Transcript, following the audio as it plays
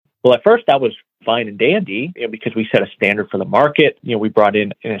Well, at first that was fine and dandy, because we set a standard for the market. We brought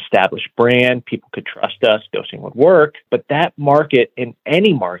in an established brand. People could trust us. Dosing would work. But that market, in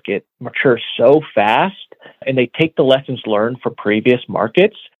any market, matures so fast, and they take the lessons learned from previous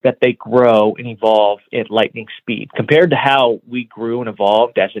markets that they grow and evolve at lightning speed. Compared to how we grew and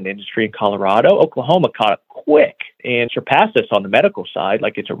evolved as an industry in Colorado, Oklahoma caught up quick and surpassed us on the medical side.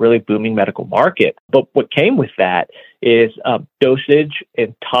 Like, it's a really booming medical market. But what came with that is dosage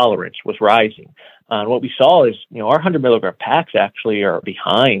and tolerance was rising. And what we saw is, our 100 milligram packs actually are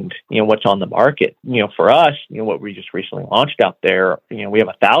behind, what's on the market. For us, what we just recently launched out there, we have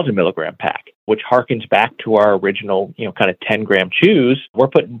a 1,000 milligram pack, which harkens back to our original, kind of 10 gram chews. We're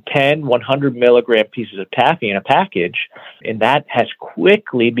putting 10 100 milligram pieces of taffy in a package, and that has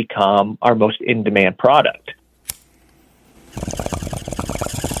quickly become our most in-demand product.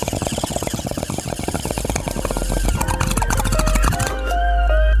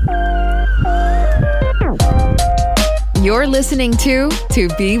 You're listening to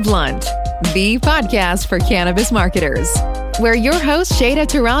Be Blunt, the podcast for cannabis marketers, where your host Cheeba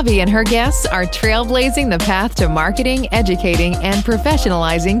Tarabi and her guests are trailblazing the path to marketing, educating, and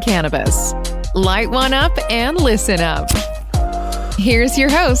professionalizing cannabis. Light one up and listen up. Here's your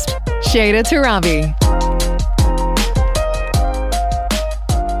host, Cheeba Tarabi.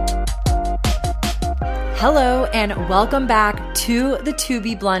 Hello, and welcome back to the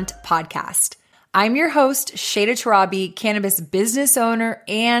Be Blunt podcast. I'm your host, Cheeba Tarabi, cannabis business owner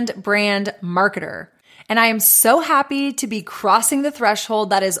and brand marketer. And I am so happy to be crossing the threshold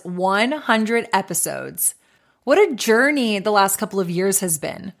that is 100 episodes. What a journey the last couple of years has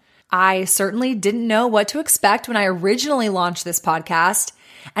been. I certainly didn't know what to expect when I originally launched this podcast,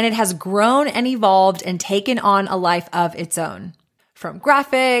 and it has grown and evolved and taken on a life of its own. From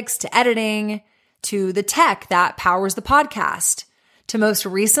graphics to editing to the tech that powers the podcast, to most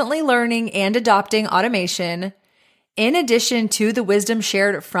recently learning and adopting automation, in addition to the wisdom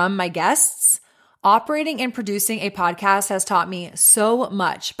shared from my guests, operating and producing a podcast has taught me so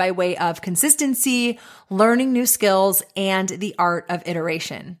much by way of consistency, learning new skills, and the art of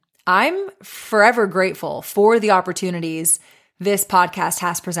iteration. I'm forever grateful for the opportunities this podcast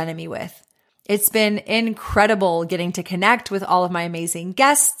has presented me with. It's been incredible getting to connect with all of my amazing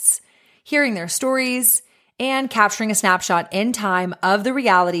guests, hearing their stories, and capturing a snapshot in time of the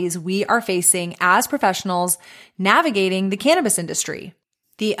realities we are facing as professionals navigating the cannabis industry.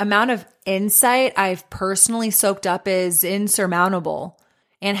 The amount of insight I've personally soaked up is insurmountable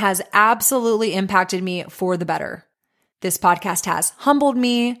and has absolutely impacted me for the better. This podcast has humbled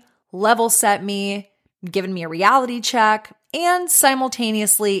me, level set me, given me a reality check, and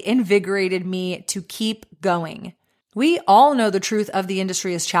simultaneously invigorated me to keep going. We all know the truth of the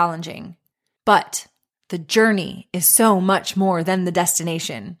industry is challenging, but the journey is so much more than the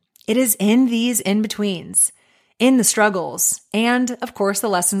destination. It is in these in-betweens, in the struggles, and of course the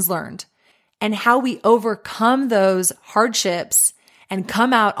lessons learned, and how we overcome those hardships and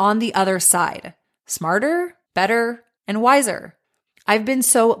come out on the other side, smarter, better, and wiser. I've been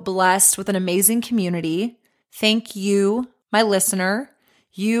so blessed with an amazing community. Thank you, my listener.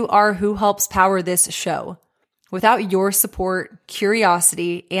 You are who helps power this show. Without your support,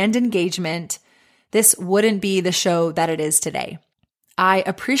 curiosity, and engagement, this wouldn't be the show that it is today. I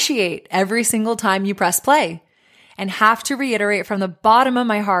appreciate every single time you press play and have to reiterate from the bottom of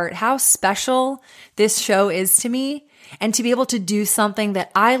my heart how special this show is to me, and to be able to do something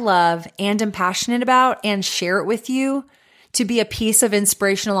that I love and am passionate about and share it with you, to be a piece of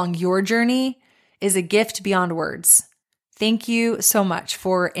inspiration along your journey, is a gift beyond words. Thank you so much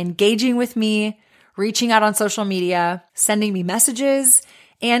for engaging with me, reaching out on social media, sending me messages,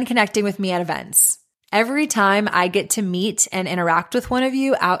 and connecting with me at events. Every time I get to meet and interact with one of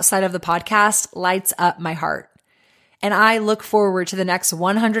you outside of the podcast lights up my heart. And I look forward to the next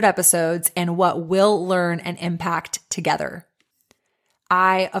 100 episodes and what we'll learn and impact together.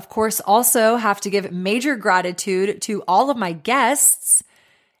 I, of course, also have to give major gratitude to all of my guests.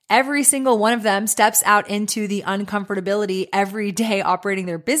 Every single one of them steps out into the uncomfortability every day operating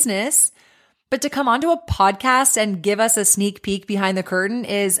their business. But to come onto a podcast and give us a sneak peek behind the curtain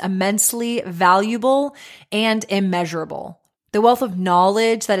is immensely valuable and immeasurable. The wealth of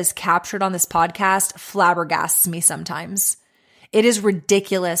knowledge that is captured on this podcast flabbergasts me sometimes. It is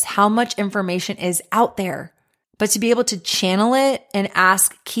ridiculous how much information is out there. But to be able to channel it and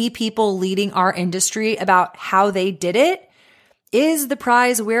ask key people leading our industry about how they did it is the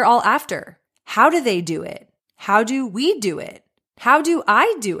prize we're all after. How do they do it? How do we do it? How do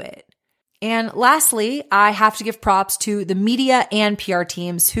I do it? And lastly, I have to give props to the media and PR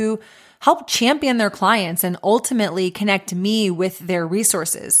teams who help champion their clients and ultimately connect me with their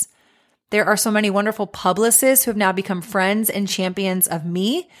resources. There are so many wonderful publicists who have now become friends and champions of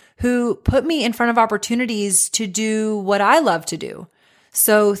me, who put me in front of opportunities to do what I love to do.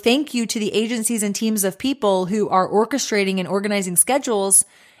 So thank you to the agencies and teams of people who are orchestrating and organizing schedules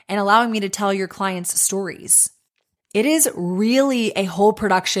and allowing me to tell your clients' stories. It is really a whole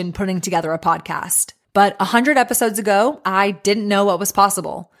production putting together a podcast. But 100 episodes ago, I didn't know what was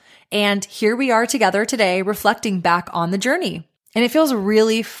possible. And here we are together today reflecting back on the journey. And it feels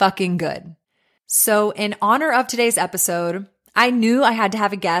really fucking good. So in honor of today's episode, I knew I had to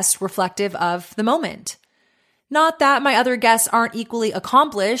have a guest reflective of the moment. Not that my other guests aren't equally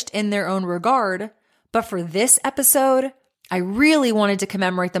accomplished in their own regard, but for this episode, I really wanted to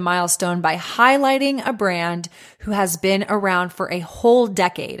commemorate the milestone by highlighting a brand who has been around for a whole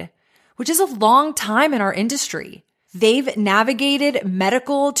decade, which is a long time in our industry. They've navigated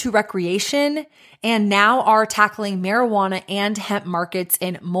medical to recreation and now are tackling marijuana and hemp markets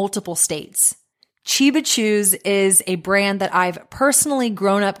in multiple states. Cheeba Chews is a brand that I've personally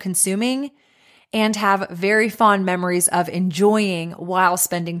grown up consuming and have very fond memories of enjoying while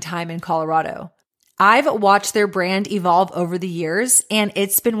spending time in Colorado. I've watched their brand evolve over the years, and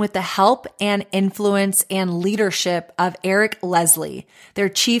it's been with the help and influence and leadership of Eric Leslie, their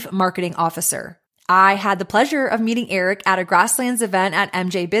Chief Marketing Officer. I had the pleasure of meeting Eric at a Grasslands event at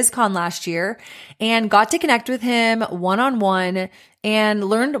MJ BizCon last year and got to connect with him one-on-one and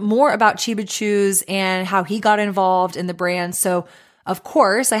learned more about Cheeba Chews and how he got involved in the brand. So, of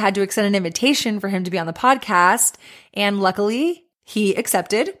course, I had to extend an invitation for him to be on the podcast, and luckily, he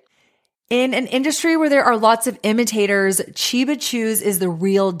accepted. In an industry where there are lots of imitators, Cheeba Chews is the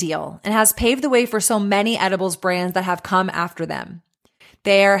real deal and has paved the way for so many edibles brands that have come after them.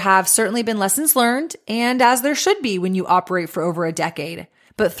 There have certainly been lessons learned, and as there should be when you operate for over a decade.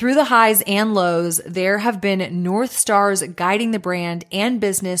 But through the highs and lows, there have been North Stars guiding the brand and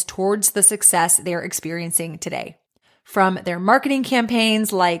business towards the success they're experiencing today. From their marketing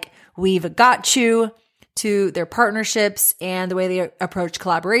campaigns like We've Got You, to their partnerships and the way they approach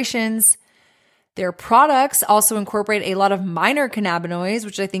collaborations. Their products also incorporate a lot of minor cannabinoids,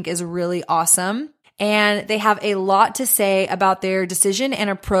 which I think is really awesome. And they have a lot to say about their decision and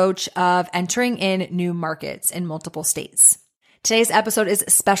approach of entering in new markets in multiple states. Today's episode is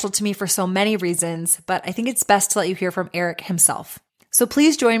special to me for so many reasons, but I think it's best to let you hear from Eric himself. So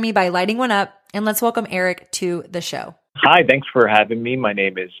please join me by lighting one up, and let's welcome Eric to the show. Hi, thanks for having me. My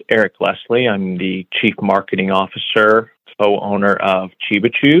name is Eric Leslie. I'm the Chief Marketing Officer, co-owner of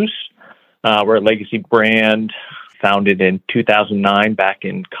Cheeba Chews. We're a legacy brand founded in 2009 back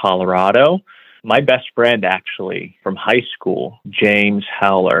in Colorado. My best friend, actually, from high school, James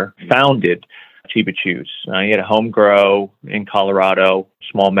Howler, founded Cheeba Chews. He had a home grow in Colorado,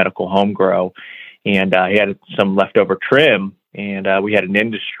 small medical home grow, and he had some leftover trim. And we had an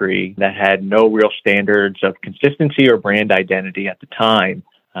industry that had no real standards of consistency or brand identity at the time.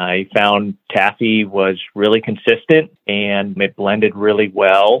 He found taffy was really consistent and it blended really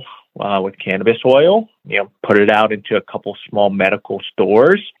well with cannabis oil. Put it out into a couple small medical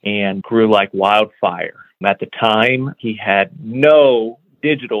stores and grew like wildfire. At the time, he had no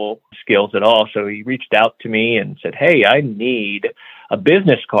digital skills at all. So he reached out to me and said, "Hey, I need a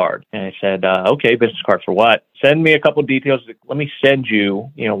business card." And I said, "Okay, business card for what?" "Send me a couple details. Let me send you,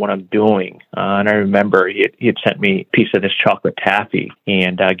 what I'm doing." And I remember he had sent me a piece of this chocolate taffy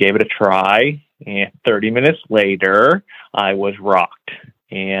and gave it a try. And 30 minutes later, I was rocked.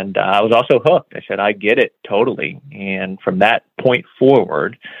 And I was also hooked. I said, "I get it totally." And from that point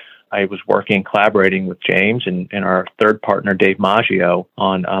forward, I was collaborating with James and our third partner, Dave Maggio,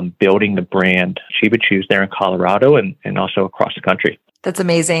 on building the brand Cheeba Chews there in Colorado and also across the country. That's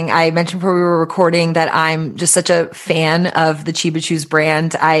amazing. I mentioned before we were recording that I'm just such a fan of the Cheeba Chews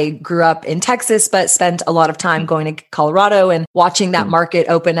brand. I grew up in Texas, but spent a lot of time going to Colorado and watching that market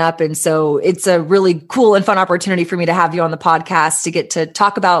open up. And so it's a really cool and fun opportunity for me to have you on the podcast to get to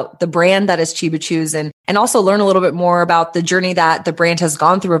talk about the brand that is Cheeba Chews and also learn a little bit more about the journey that the brand has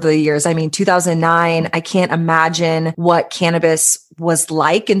gone through over the years. I mean, 2009, I can't imagine what cannabis was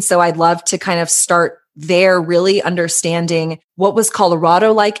like. And so I'd love to kind of start there, really understanding what was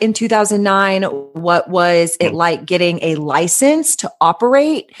Colorado like in 2009, what was it like getting a license to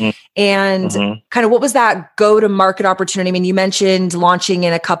operate, and kind of what was that go-to-market opportunity? I mean, you mentioned launching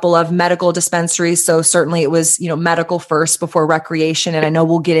in a couple of medical dispensaries, so certainly it was, medical first before recreation, and I know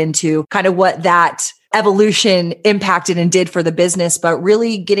we'll get into kind of what that evolution impacted and did for the business, but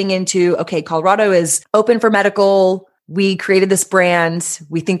really getting into, okay, Colorado is open for medical. We created this brand.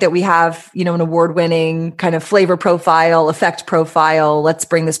 We think that we have, an award-winning kind of flavor profile, effect profile. Let's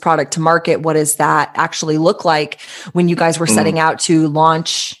bring this product to market. What does that actually look like when you guys were setting out to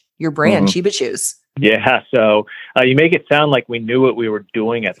launch your brand, Cheeba Chews. Yeah. So you make it sound like we knew what we were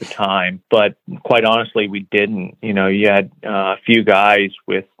doing at the time, but quite honestly, we didn't. You had a few guys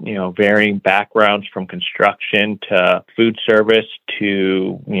with, varying backgrounds from construction to food service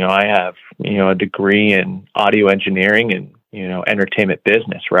to, I have, a degree in audio engineering and, entertainment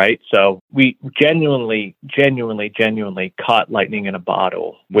business, right? So we genuinely caught lightning in a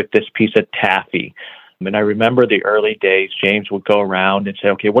bottle with this piece of taffy. And I remember the early days, James would go around and say,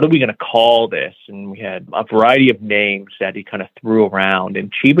 okay, what are we going to call this? And we had a variety of names that he kind of threw around.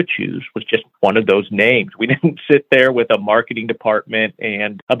 And Cheeba Chews was just one of those names. We didn't sit there with a marketing department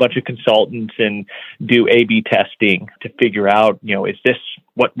and a bunch of consultants and do A/B testing to figure out, is this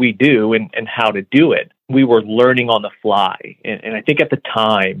what we do and how to do it? We were learning on the fly. And I think at the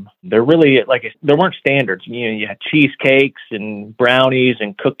time, there weren't standards. You had cheesecakes and brownies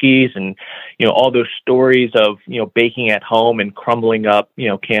and cookies and, all those stories of, baking at home and crumbling up,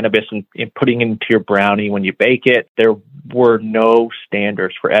 cannabis and putting it into your brownie when you bake it. There were no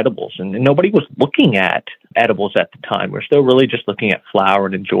standards for edibles, and nobody was looking at edibles at the time. We're still really just looking at flower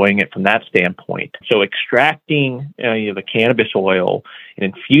and enjoying it from that standpoint. So extracting the cannabis oil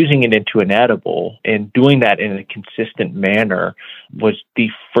and infusing it into an edible and doing that in a consistent manner was the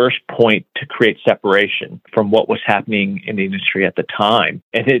first point to create separation from what was happening in the industry at the time.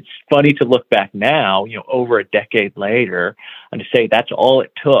 And it's funny to look back now, over a decade later, and to say that's all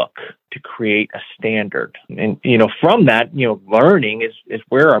it took to create a standard. And, from that, learning is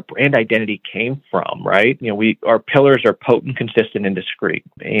where our brand identity came from, right? Our pillars are potent, consistent, and discreet.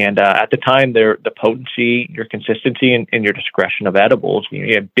 And at the time, the potency, your consistency, and your discretion of edibles.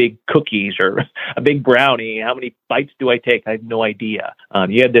 You had big cookies or a big brownie. How many bites do I take? I have no idea.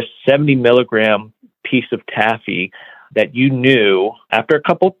 You had this 70 milligram piece of taffy that you knew after a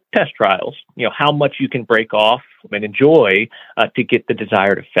couple test trials, how much you can break off and enjoy to get the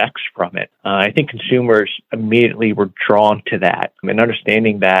desired effects from it. I think consumers immediately were drawn to that and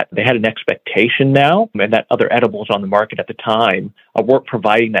understanding that they had an expectation now and that other edibles on the market at the time weren't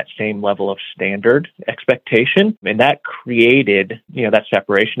providing that same level of standard expectation. And that created, that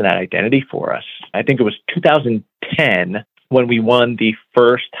separation of that identity for us. I think it was 2010 when we won the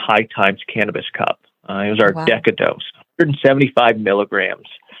first High Times Cannabis Cup. It was our Decadose, 175 milligrams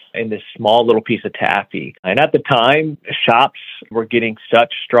in this small little piece of taffy. And at the time, shops were getting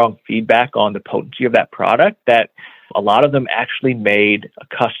such strong feedback on the potency of that product that a lot of them actually made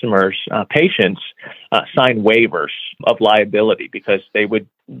customers, patients, sign waivers of liability because they would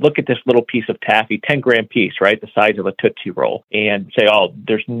look at this little piece of taffy, 10-gram piece, right, the size of a Tootsie Roll, and say, oh,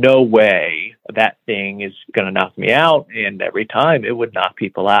 there's no way that thing is going to knock me out. And every time it would knock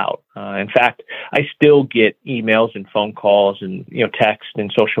people out. In fact, I still get emails and phone calls and, text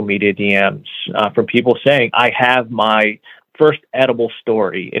and social media DMs from people saying, I have my first edible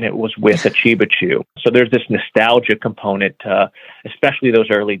story, and it was with a Cheeba Chew. So there's this nostalgia component to especially those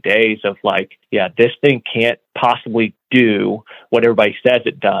early days of like, yeah, this thing can't possibly do what everybody says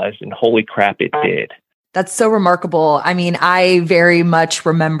it does, and holy crap, it did. That's so remarkable. I mean, I very much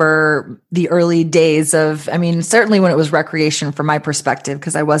remember the early days of, certainly when it was Recreation from my perspective,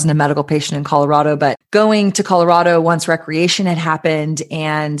 because I wasn't a medical patient in Colorado, but going to Colorado once Recreation had happened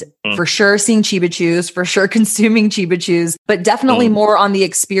and for sure seeing Cheeba Chews, for sure consuming Cheeba Chews, but definitely more on the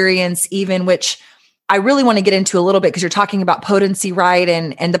experience, even which I really want to get into a little bit because you're talking about potency, right?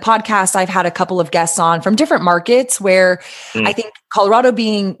 And the podcast, I've had a couple of guests on from different markets where I think Colorado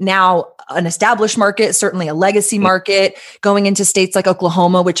being now an established market, certainly a legacy market, going into states like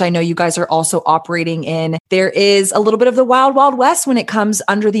Oklahoma, which I know you guys are also operating in, there is a little bit of the wild, wild west when it comes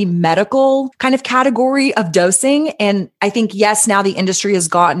under the medical kind of category of dosing. And I think, yes, now the industry has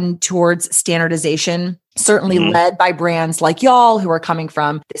gotten towards standardization, certainly led by brands like y'all who are coming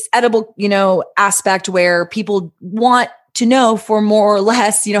from this edible, aspect where people want to know for more or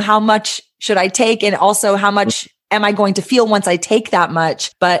less, how much should I take? And also how much am I going to feel once I take that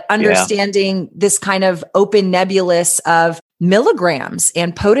much? But understanding this kind of open nebulous of milligrams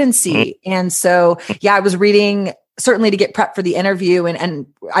and potency. And so, I was reading certainly to get prepped for the interview. And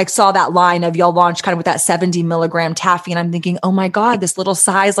I saw that line of y'all launched kind of with that 70 milligram taffy. And I'm thinking, oh my God, this little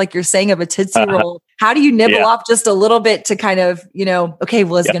size, like you're saying, of a Tootsie Roll. How do you nibble off just a little bit to kind of, okay,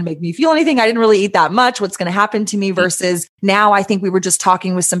 well, is it going to make me feel anything? I didn't really eat that much. What's going to happen to me versus now? I think we were just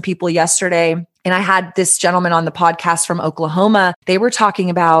talking with some people yesterday, and I had this gentleman on the podcast from Oklahoma. They were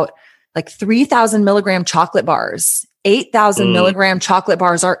talking about like 3,000 milligram chocolate bars, 8,000 milligram chocolate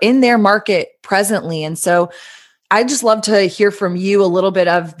bars are in their market presently. And so I'd just love to hear from you a little bit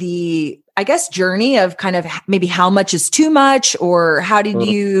of I guess, journey of kind of maybe how much is too much, or how did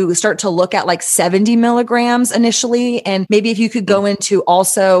you start to look at like 70 milligrams initially? And maybe if you could go into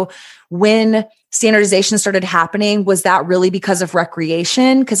also when standardization started happening, was that really because of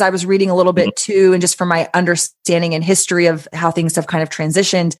recreation? Because I was reading a little bit too, and just from my understanding and history of how things have kind of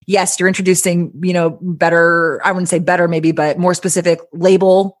transitioned. Yes, you're introducing, better, I wouldn't say better maybe, but more specific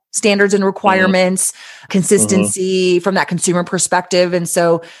label standards and requirements, consistency from that consumer perspective. And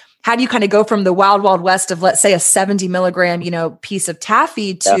so how do you kind of go from the wild, wild west of, let's say, a 70 milligram, piece of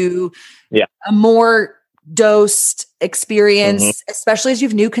taffy to a more dosed experience, especially as you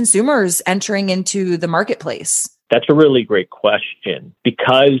have new consumers entering into the marketplace? That's a really great question,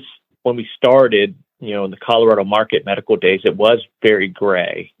 because when we started, in the Colorado market medical days, it was very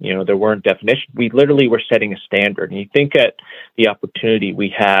gray. There weren't definitions. We literally were setting a standard. And you think at the opportunity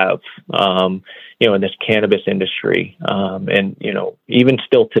we have, in this cannabis industry, and, even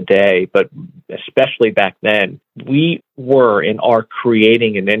still today, but especially back then, we were and are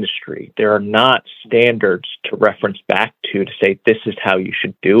creating an industry. There are not standards to reference back to say, this is how you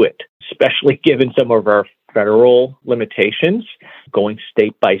should do it, especially given some of our federal limitations, going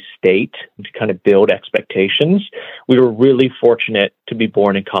state by state to kind of build expectations. We were really fortunate to be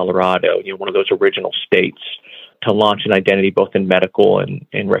born in Colorado, one of those original states to launch an identity both in medical and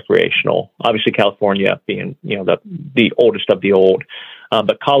recreational. Obviously, California being, the oldest of the old.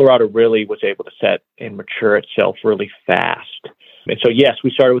 But Colorado really was able to set and mature itself really fast. And so, yes,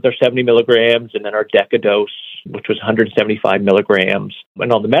 we started with our 70 milligrams and then our Decadose, which was 175 milligrams.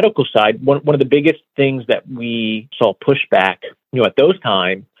 And on the medical side, one of the biggest things that we saw pushback, at those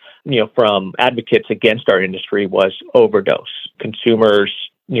times, from advocates against our industry was overdose. Consumers,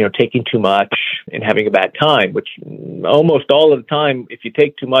 taking too much and having a bad time, which almost all of the time, if you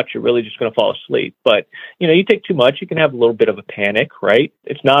take too much, you're really just going to fall asleep. But, you take too much, you can have a little bit of a panic, right?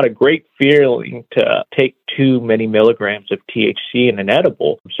 It's not a great feeling to take too many milligrams of THC in an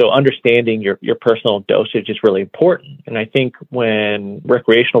edible. So understanding your personal dosage is really important. And I think when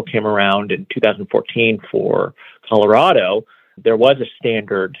recreational came around in 2014 for Colorado, there was a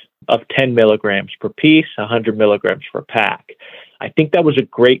standard of 10 milligrams per piece, 100 milligrams per pack. I think that was a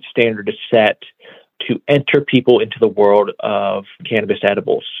great standard to set to enter people into the world of cannabis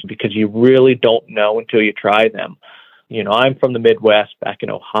edibles, because you really don't know until you try them. I'm from the Midwest back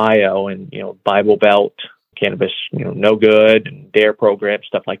in Ohio, and, Bible Belt, cannabis, no good, and DARE program,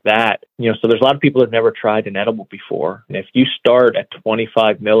 stuff like that. So there's a lot of people that have never tried an edible before. And if you start at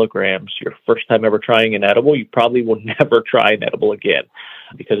 25 milligrams, your first time ever trying an edible, you probably will never try an edible again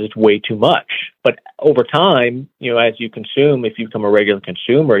because it's way too much. But over time, as you consume, if you become a regular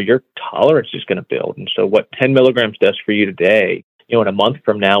consumer, your tolerance is going to build. And so what 10 milligrams does for you today, in a month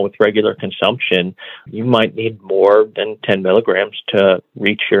from now with regular consumption, you might need more than 10 milligrams to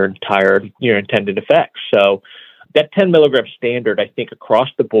reach your intended effects. So that 10 milligram standard, I think across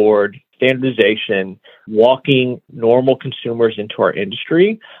the board, standardization, walking normal consumers into our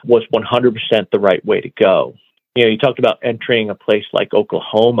industry was 100% the right way to go. You talked about entering a place like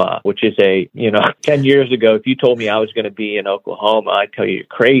Oklahoma, which is 10 years ago, if you told me I was going to be in Oklahoma, I'd tell you you're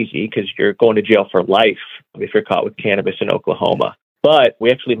crazy because you're going to jail for life if you're caught with cannabis in Oklahoma. But we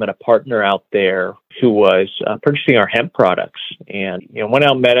actually met a partner out there who was purchasing our hemp products, and went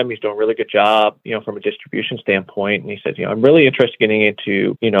out and met him. He's doing a really good job, from a distribution standpoint. And he said, I'm really interested in getting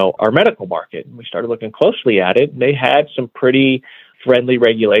into our medical market. And we started looking closely at it, and they had some pretty friendly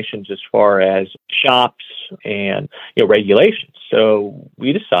regulations as far as shops and regulations. So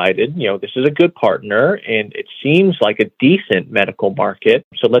we decided, this is a good partner and it seems like a decent medical market.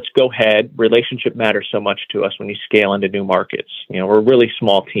 So let's go ahead. Relationship matters so much to us when you scale into new markets. We're a really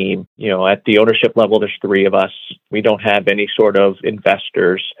small team. At the ownership level, there's 3 of us. We don't have any sort of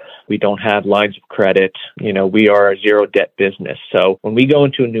investors. We don't have lines of credit. We are a zero debt business. So when we go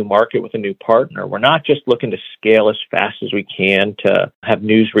into a new market with a new partner, we're not just looking to scale as fast as we can to have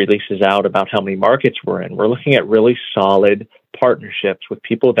news releases out about how many markets we're in. We're looking at really solid partnerships with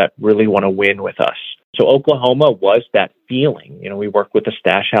people that really want to win with us. So Oklahoma was that feeling. We work with the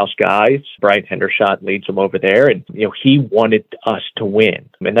Stash House guys. Brian Hendershot leads them over there. And, he wanted us to win.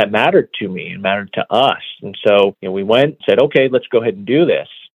 And that mattered to me and mattered to us. And so, we went and said, okay, let's go ahead and do this.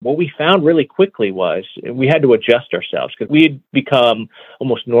 What we found really quickly was we had to adjust ourselves because we had become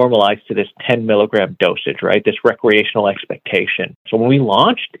almost normalized to this 10 milligram dosage, right? This recreational expectation. So when we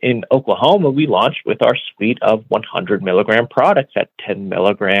launched in Oklahoma, we launched with our suite of 100 milligram products at 10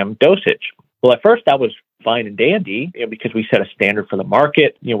 milligram dosage. Well, at first that was fine and dandy, because we set a standard for the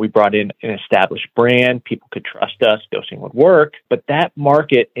market. We brought in an established brand. People could trust us. Dosing would work. But that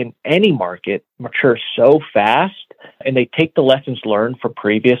market, in any market, mature so fast, and they take the lessons learned from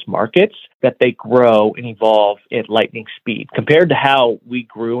previous markets that they grow and evolve at lightning speed. Compared to how we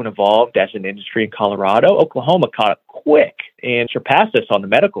grew and evolved as an industry in Colorado, Oklahoma caught up quick and surpassed us on the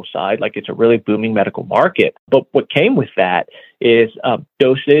medical side. Like, it's a really booming medical market. But what came with that is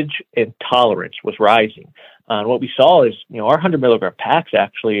dosage and tolerance was rising. And what we saw is, our 100 milligram packs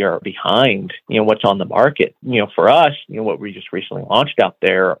actually are behind, what's on the market. For us, what we just recently launched out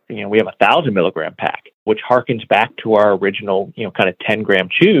there, we have a 1,000 milligram pack, which harkens back to our original, kind of 10 gram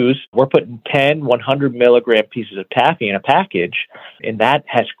chews. We're putting 10 100 milligram pieces of taffy in a package, and that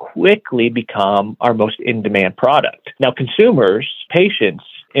has quickly become our most in-demand product. Now, consumers, patients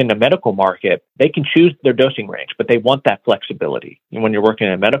in the medical market, they can choose their dosing range, but they want that flexibility. And when you're working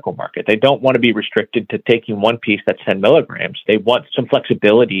in a medical market, they don't want to be restricted to taking one piece that's 10 milligrams. They want some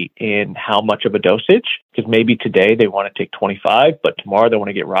flexibility in how much of a dosage, because maybe today they want to take 25, but tomorrow they want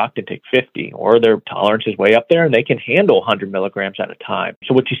to get rocked and take 50, or their tolerance is way up there and they can handle 100 milligrams at a time.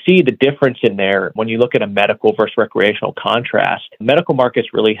 So what you see the difference in there when you look at a medical versus recreational contrast, medical markets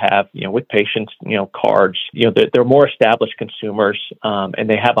really have, with patients, cards, they're more established consumers, and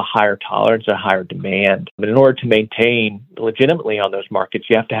they have a higher tolerance, a higher demand. But in order to maintain legitimately on those markets,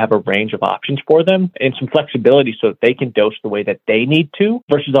 you have to have a range of options for them and some flexibility so that they can dose the way that they need to,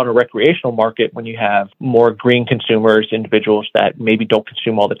 versus on a recreational market when you have more green consumers, individuals that maybe don't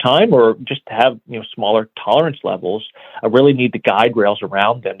consume all the time or just have, smaller tolerance levels, really need the guide rails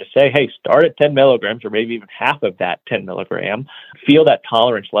around them to say, hey, start at 10 milligrams or maybe even half of that 10 milligram, feel that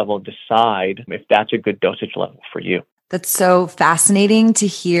tolerance level and decide if that's a good dosage level for you. That's so fascinating to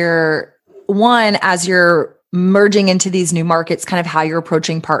hear. One, as you're merging into these new markets, kind of how you're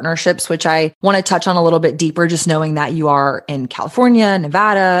approaching partnerships, which I want to touch on a little bit deeper, just knowing that you are in California,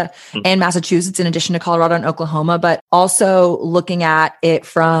 Nevada, and Massachusetts, in addition to Colorado and Oklahoma, but also looking at it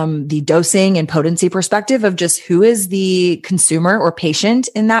from the dosing and potency perspective of just who is the consumer or patient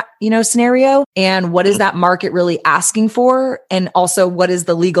in that, scenario, and what is that market really asking for? And also what is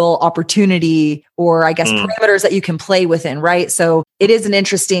the legal opportunity or I guess parameters that you can play within, right? So it is an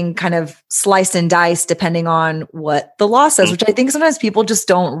interesting kind of slice and dice depending on what the law says, which I think sometimes people just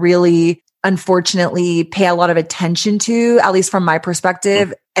don't really, unfortunately, pay a lot of attention to, at least from my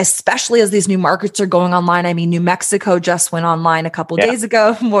perspective, especially as these new markets are going online. I mean, New Mexico just went online a couple of days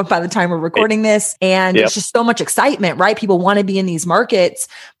ago by the time we're recording this. And it's just so much excitement, right? People want to be in these markets,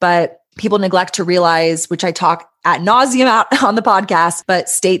 but people neglect to realize, which I talk ad nauseum out on the podcast, but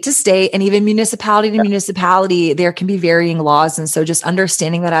state to state and even municipality to municipality, there can be varying laws. And so just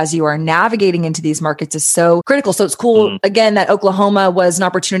understanding that as you are navigating into these markets is so critical. So it's cool, again, that Oklahoma was an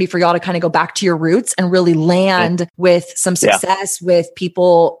opportunity for y'all to kind of go back to your roots and really land with some success with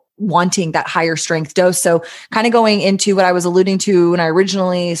people wanting that higher strength dose. So kind of going into what I was alluding to when I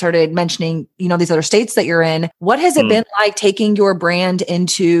originally started mentioning, these other states that you're in, what has it been like taking your brand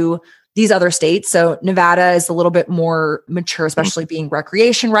into these other states? So Nevada is a little bit more mature, especially being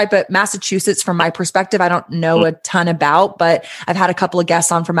recreation, right? But Massachusetts, from my perspective, I don't know a ton about, but I've had a couple of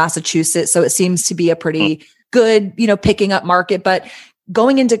guests on from Massachusetts. So it seems to be a pretty good, picking up market. But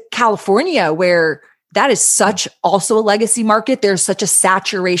going into California, where that is such also a legacy market, there's such a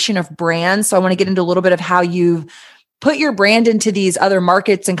saturation of brands. So I want to get into a little bit of how you've put your brand into these other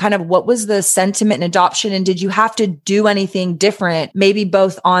markets and kind of what was the sentiment and adoption? And did you have to do anything different, maybe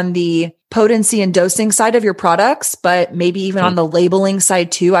both on the potency and dosing side of your products, but maybe even on the labeling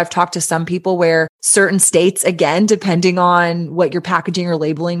side too? I've talked to some people where certain states, again, depending on what your packaging or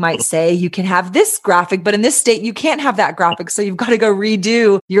labeling might say, you can have this graphic, but in this state, you can't have that graphic. So you've got to go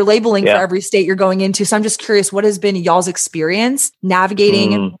redo your labeling for every state you're going into. So I'm just curious, what has been y'all's experience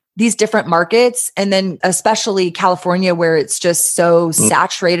navigating these different markets, and then especially California, where it's just so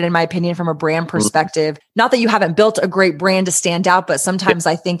saturated, in my opinion, from a brand perspective? Not that you haven't built a great brand to stand out, but sometimes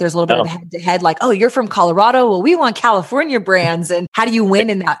I think there's a little bit of head-to-head, like, oh, you're from Colorado. Well, we want California brands. And how do you win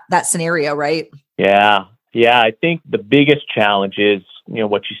in that scenario, right? Yeah. I think the biggest challenge is,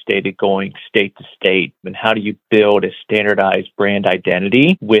 what you stated, going state to state, and how do you build a standardized brand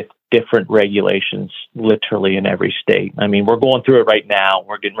identity with different regulations literally in every state. I mean, we're going through it right now.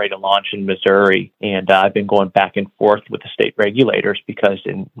 We're getting ready to launch in Missouri, and I've been going back and forth with the state regulators because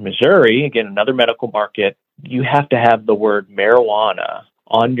in Missouri, again, another medical market, you have to have the word marijuana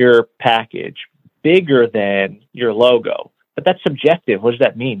on your package bigger than your logo. But that's subjective. What does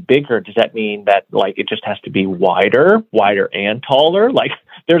that mean? Bigger? Does that mean that it just has to be wider and taller?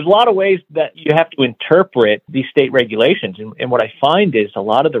 there's a lot of ways that you have to interpret these state regulations. And what I find is a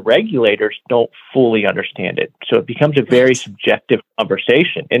lot of the regulators don't fully understand it. So it becomes a very subjective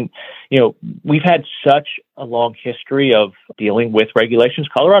conversation. And, we've had such a long history of dealing with regulations.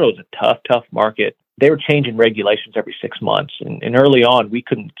 Colorado is a tough market. They were changing regulations every 6 months. And early on, we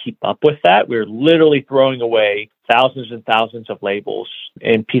couldn't keep up with that. We were literally throwing away thousands and thousands of labels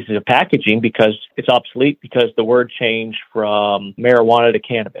and pieces of packaging because it's obsolete because the word changed from marijuana to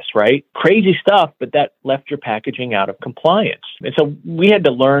cannabis, right? Crazy stuff, but that left your packaging out of compliance. And so we had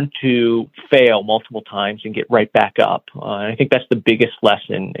to learn to fail multiple times and get right back up. And I think that's the biggest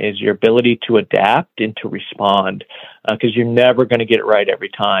lesson is your ability to adapt and to respond because you're never going to get it right every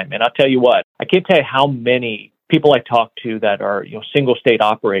time. And I'll tell you what, I can't tell you how many people I talk to that are, single state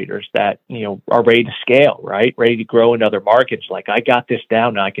operators that, are ready to scale, right? Ready to grow in other markets. Like, I got this down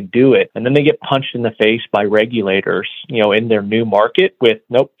and I can do it. And then they get punched in the face by regulators, in their new market with,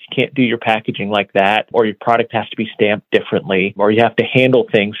 nope, you can't do your packaging like that, or your product has to be stamped differently, or you have to handle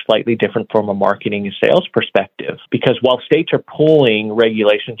things slightly different from a marketing and sales perspective. Because while states are pulling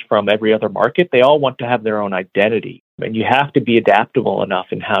regulations from every other market, they all want to have their own identity. And you have to be adaptable enough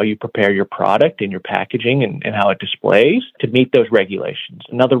in how you prepare your product and your packaging and how it displays to meet those regulations.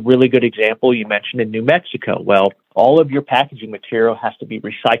 Another really good example you mentioned in New Mexico. Well, all of your packaging material has to be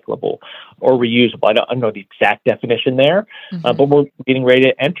recyclable or reusable. I don't know the exact definition there, but we're getting ready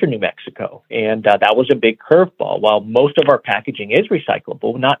to enter New Mexico. And that was a big curveball. While most of our packaging is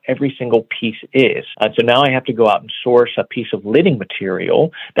recyclable, not every single piece is. So now I have to go out and source a piece of lidding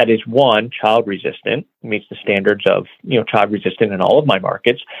material that is, one, child resistant, meets the standards of, child resistant in all of my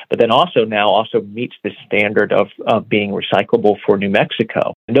markets, but then also meets the standard of being recyclable for New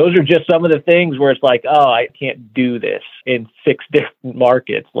Mexico. And those are just some of the things where it's like, oh, I can't do this in 6 different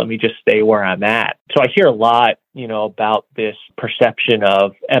markets. Let me just stay where I'm at. So I hear a lot, about this perception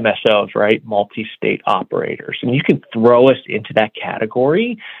of MSOs, right? Multi-state operators. And you can throw us into that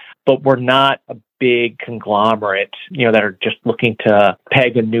category, but we're not a big conglomerate, that are just looking to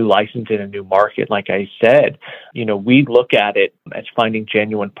peg a new license in a new market. Like I said, we look at it as finding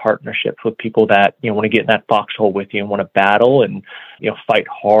genuine partnerships with people that, want to get in that foxhole with you and want to battle and, fight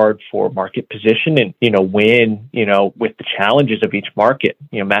hard for market position and, win, with the challenges of each market.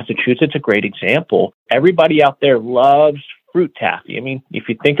 Massachusetts, a great example. Everybody out there loves fruit taffy. I mean, if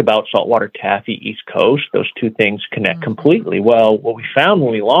you think about saltwater taffy, East Coast, those two things connect completely. Well, what we found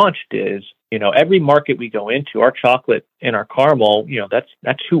when we launched is, every market we go into, our chocolate and our caramel,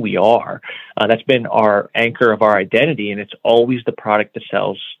 that's who we are. That's been our anchor of our identity, and it's always the product that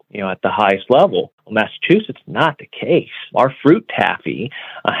sells, at the highest level. Well, Massachusetts, not the case. Our fruit taffy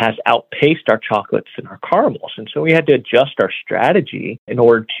has outpaced our chocolates and our caramels, and so we had to adjust our strategy in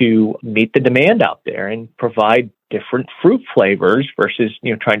order to meet the demand out there and provide different fruit flavors versus,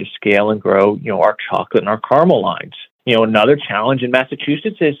 trying to scale and grow, our chocolate and our caramel lines. Another challenge in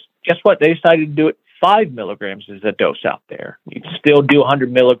Massachusetts is, guess what? They decided to do it 5 milligrams as a dose out there. You can still do a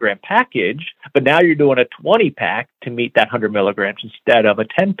 100 milligram package, but now you're doing a 20 pack to meet that 100 milligrams instead of a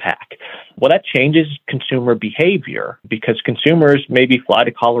 10 pack. Well, that changes consumer behavior because consumers maybe fly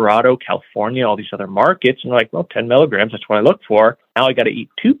to Colorado, California, all these other markets, and they're like, well, 10 milligrams, that's what I look for. Now I got to eat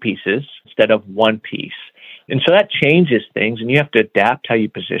 2 pieces instead of 1 piece. And so that changes things, and you have to adapt how you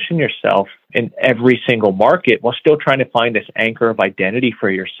position yourself in every single market while still trying to find this anchor of identity for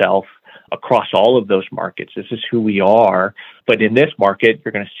yourself across all of those markets. This is who we are. But in this market,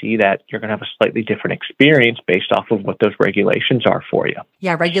 you're going to see that you're going to have a slightly different experience based off of what those regulations are for you.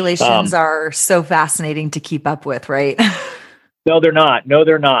 Yeah, regulations are so fascinating to keep up with, right? No, they're not. No,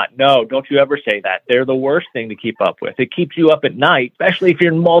 don't you ever say that. They're the worst thing to keep up with. It keeps you up at night, especially if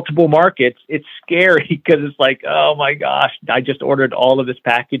you're in multiple markets. It's scary because it's like, oh my gosh, I just ordered all of this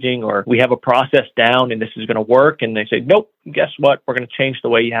packaging, or we have a process down and this is going to work. And they say, nope, guess what? We're going to change the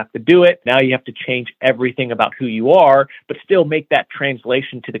way you have to do it. Now you have to change everything about who you are, but still make that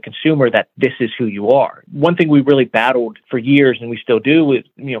translation to the consumer that this is who you are. One thing we really battled for years, and we still do, is,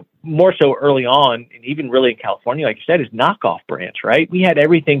 more so early on, and even really in California, like you said, is knockoff brands, right? We had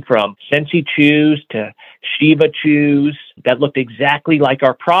everything from Sensi Chews to Cheeba Chews that looked exactly like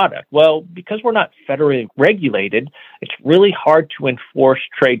our product. Well, because we're not federally regulated, it's really hard to enforce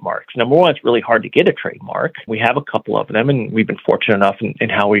trademarks. Number one, it's really hard to get a trademark. We have a couple of them, and we've been fortunate enough in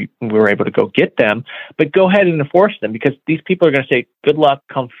how we were able to go get them. But go ahead and enforce them, because these people are going to say, good luck,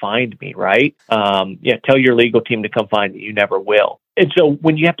 come find me, right? Tell your legal team to come find me. You never will. And so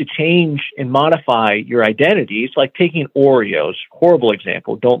when you have to change and modify your identity, it's like taking Oreos, horrible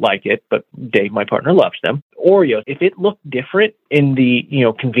example, don't like it, but Dave, my partner, loves them. Oreos, if it looked different in the,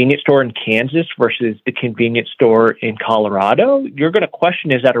 convenience store in Kansas versus the convenience store in Colorado, you're going to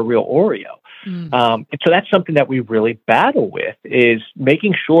question, is that a real Oreo? And so that's something that we really battle with, is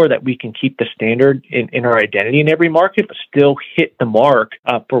making sure that we can keep the standard in our identity in every market, but still hit the mark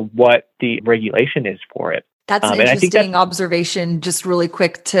for what the regulation is for it. That's an interesting observation, just really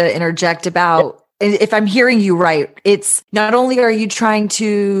quick to interject about, if I'm hearing you right, it's not only are you trying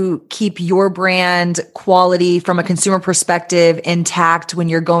to keep your brand quality from a consumer perspective intact when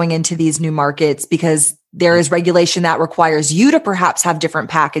you're going into these new markets, because there is regulation that requires you to perhaps have different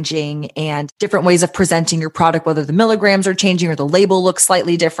packaging and different ways of presenting your product, whether the milligrams are changing or the label looks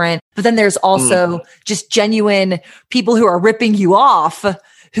slightly different. But then there's also just genuine people who are ripping you off,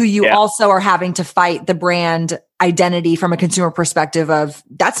 who you also are having to fight the brand identity from a consumer perspective of,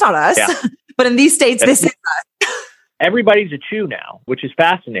 that's not us. Yeah. But in these states, this is us. Everybody's a chew now, which is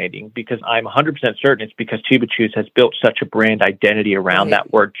fascinating, because I'm 100% certain it's because Cheeba Chews has built such a brand identity around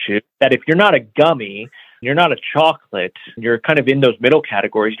that word chew, that if you're not a gummy, you're not a chocolate, you're kind of in those middle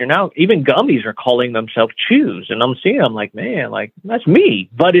categories. You're now, even gummies are calling themselves chews. And I'm like, man, like, that's me.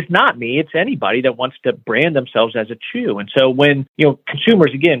 But it's not me. It's anybody that wants to brand themselves as a chew. And so when,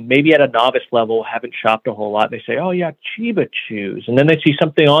 consumers, again, maybe at a novice level, haven't shopped a whole lot, they say, oh yeah, Cheeba Chews. And then they see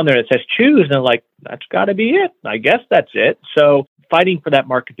something on there that says chews, and they're like, that's got to be it. I guess that's it. So fighting for that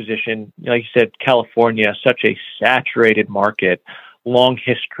market position, like you said, California, such a saturated market, long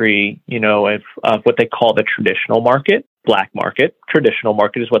history, of what they call the traditional market, black market. Traditional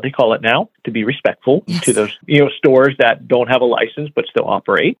market is what they call it now, to be respectful to those, stores that don't have a license but still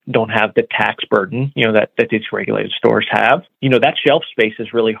operate, don't have the tax burden, that these regulated stores have. That shelf space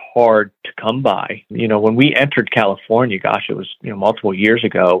is really hard to come by. When we entered California, gosh, it was, multiple years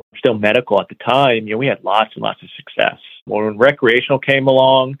ago, still medical at the time, we had lots and lots of success. When recreational came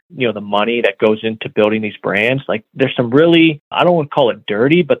along, the money that goes into building these brands, like there's some really, I don't want to call it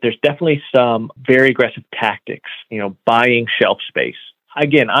dirty, but there's definitely some very aggressive tactics, buying shelf space.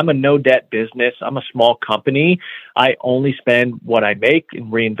 Again, I'm a no debt business. I'm a small company. I only spend what I make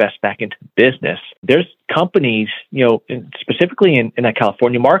and reinvest back into the business. There's companies, specifically in the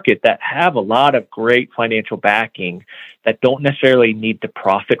California market, that have a lot of great financial backing that don't necessarily need to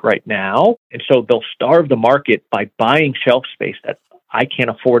profit right now. And so they'll starve the market by buying shelf space that I can't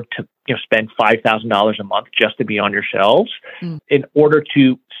afford to spend $5,000 a month just to be on your shelves in order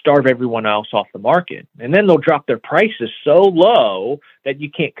to starve everyone else off the market. And then they'll drop their prices so low that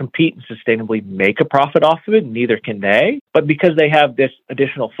you can't compete and sustainably make a profit off of it. Neither can they. But because they have this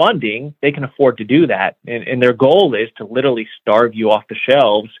additional funding, they can afford to do that. And their goal is to literally starve you off the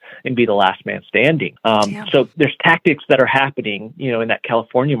shelves and be the last man standing. So there's tactics that are happening, in that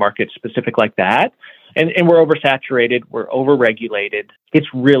California market specific like that. And we're oversaturated, we're overregulated. It's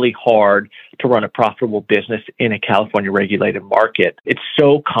really hard to run a profitable business in a California regulated market. It's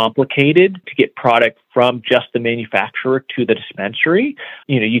so complicated to get product from just the manufacturer to the dispensary.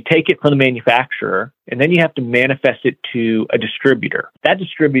 You take it from the manufacturer and then you have to manifest it to a distributor. That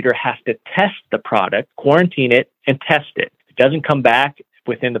distributor has to test the product, quarantine it, and test it. If it doesn't come back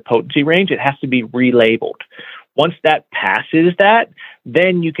within the potency range, it has to be relabeled. Once that passes that,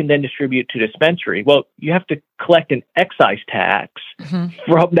 then you can then distribute to dispensary. Well, you have to collect an excise tax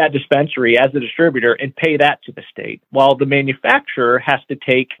from that dispensary as a distributor and pay that to the state, while the manufacturer has to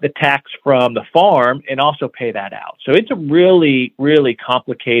take the tax from the farm and also pay that out. So it's a really, really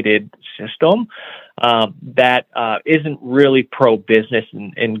complicated system that isn't really pro-business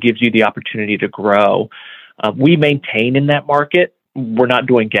and gives you the opportunity to grow. We maintain in that market. We're not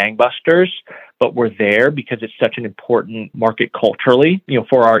doing gangbusters, but we're there because it's such an important market culturally,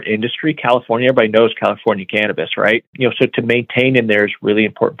 for our industry. California, everybody knows California cannabis, right? So to maintain in there is really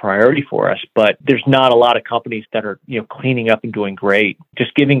important priority for us. But there's not a lot of companies that are, cleaning up and doing great.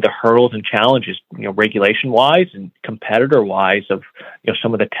 Just giving the hurdles and challenges, regulation-wise and competitor-wise of,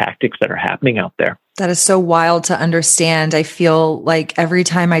 some of the tactics that are happening out there. That is so wild to understand. I feel like every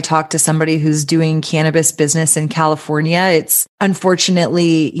time I talk to somebody who's doing cannabis business in California, it's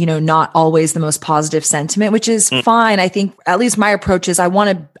unfortunately, not always the most positive sentiment, which is fine. I think at least my approach is I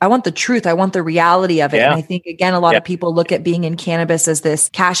want the truth. I want the reality of it. And I think, again, a lot of people look at being in cannabis as this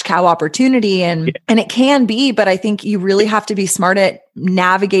cash cow opportunity and it can be, but I think you really have to be smart at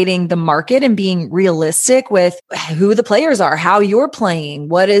navigating the market and being realistic with who the players are, how you're playing,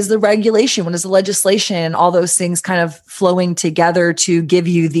 what is the regulation, what is the legislation, all those things kind of flowing together to give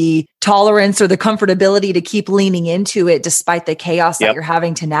you the tolerance or the comfortability to keep leaning into it despite the chaos that you're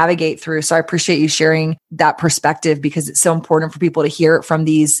having to navigate through. So I appreciate you sharing that perspective because it's so important for people to hear it from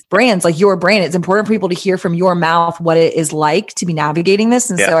these brands like your brand. It's important for people to hear from your mouth what it is like to be navigating this.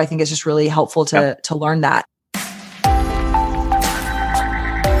 And so I think it's just really helpful to learn that.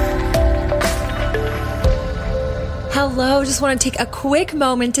 Hello, just want to take a quick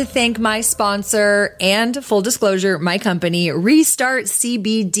moment to thank my sponsor and full disclosure, my company, Restart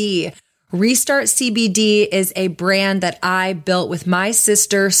CBD. Restart CBD is a brand that I built with my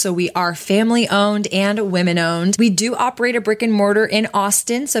sister. So we are family owned and women owned. We do operate a brick and mortar in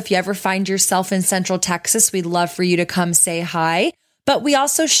Austin. So if you ever find yourself in Central Texas, we'd love for you to come say hi. But we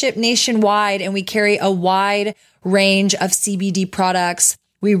also ship nationwide and we carry a wide range of CBD products.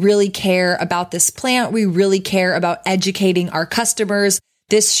 We really care about this plant. We really care about educating our customers.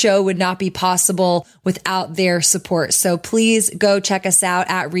 This show would not be possible without their support. So please go check us out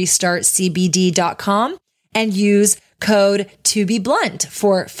at restartcbd.com and use code TOBEBLUNT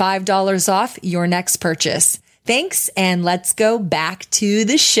for $5 off your next purchase. Thanks. And let's go back to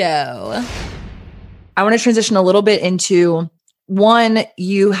the show. I want to transition a little bit into one,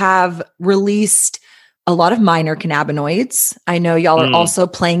 you have released a lot of minor cannabinoids. I know y'all are also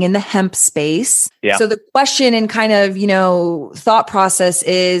playing in the hemp space. Yeah. So the question and kind of, thought process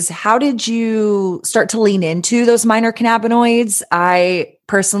is, how did you start to lean into those minor cannabinoids? I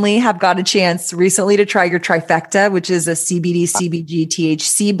personally have got a chance recently to try your trifecta, which is a CBD, CBG,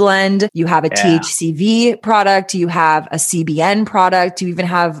 THC blend. You have a THCV product. You have a CBN product. You even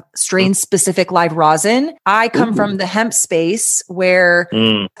have strain specific live rosin. I come from the hemp space where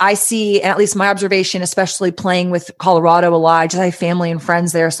I see, and at least my observation, especially playing with Colorado a lot, I just have family and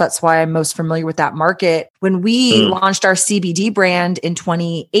friends there. So that's why I'm most familiar with that market. When we launched our CBD brand in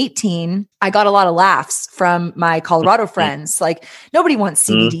 2018, I got a lot of laughs from my Colorado friends. Like, nobody wants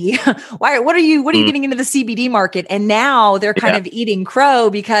CBD. What are you getting into the CBD market? And now they're kind of eating crow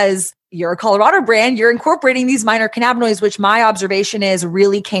because you're a Colorado brand, you're incorporating these minor cannabinoids, which my observation is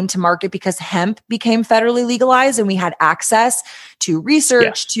really came to market because hemp became federally legalized and we had access to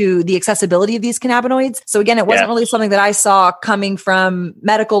research, to the accessibility of these cannabinoids. So again, it wasn't really something that I saw coming from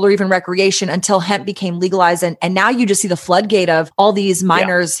medical or even recreation until hemp became legalized. And now you just see the floodgate of all these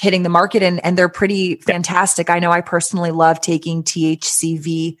minors hitting the market and they're pretty fantastic. I know I personally love taking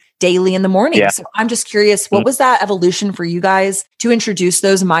THCV daily in the morning. So I'm just curious, what was that evolution for you guys to introduce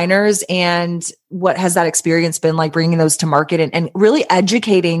those minors, and what has that experience been like bringing those to market and really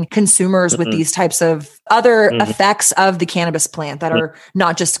educating consumers with these types of other effects of the cannabis plant that are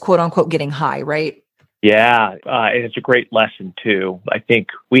not just quote unquote getting high, right? Yeah, and it's a great lesson too. I think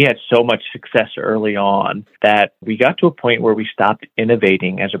we had so much success early on that we got to a point where we stopped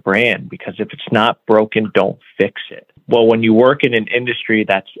innovating as a brand, because if it's not broken, don't fix it. Well, when you work in an industry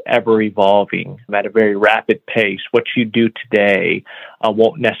that's ever evolving at a very rapid pace, what you do today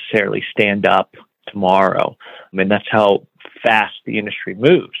won't necessarily stand up tomorrow. I mean, that's how fast the industry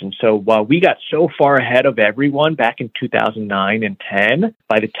moves. And so while we got so far ahead of everyone back in 2009 and 10,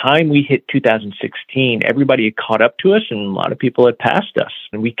 by the time we hit 2016, everybody had caught up to us and a lot of people had passed us.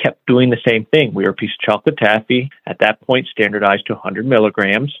 And we kept doing the same thing. We were a piece of chocolate taffy, at that point standardized to 100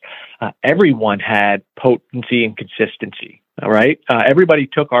 milligrams. Everyone had potency and consistency. All right. Everybody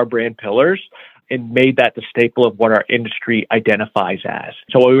took our brand pillars and made that the staple of what our industry identifies as.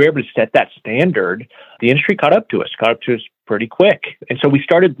 So when we were able to set that standard, the industry caught up to us pretty quick. And so we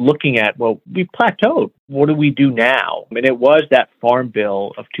started looking at, well, we plateaued. What do we do now? And it was that Farm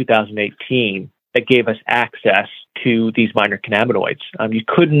Bill of 2018 that gave us access to these minor cannabinoids. You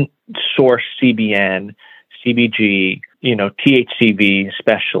couldn't source CBN, CBG, THCV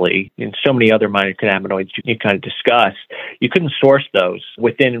especially, and so many other minor cannabinoids you kind of discussed. You couldn't source those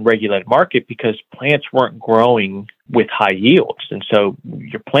within a regulated market because plants weren't growing with high yields. And so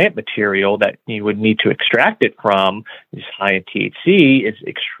your plant material that you would need to extract it from is high in THC, is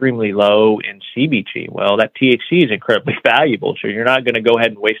extremely low in CBG. Well, that THC is incredibly valuable, so you're not going to go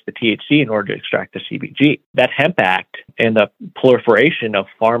ahead and waste the THC in order to extract the CBG. That Hemp Act and the proliferation of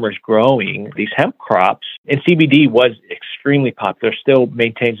farmers growing these hemp crops, and CBD was extremely popular, still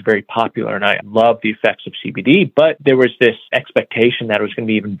maintains very popular, and I love the effects of CBD, but there was this expectation that it was going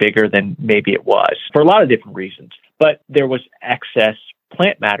to be even bigger than maybe it was for a lot of different reasons. But there was excess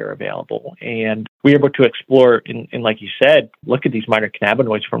plant matter available, and we were able to explore, and like you said, look at these minor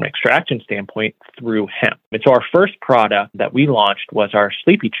cannabinoids from an extraction standpoint through hemp. And so our first product that we launched was our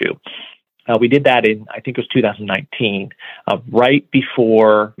Sleepy Chew. We did that in, I think it was 2019, right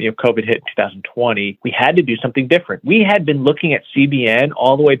before COVID hit in 2020. We had to do something different. We had been looking at CBN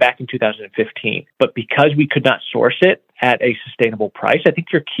all the way back in 2015, but because we could not source it at a sustainable price, I think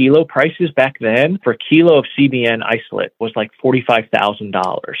your kilo prices back then for a kilo of CBN isolate was like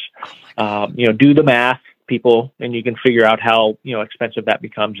 $45,000. Do the math, people, and you can figure out how expensive that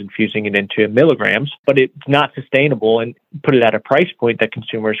becomes infusing it into milligrams, but it's not sustainable and put it at a price point that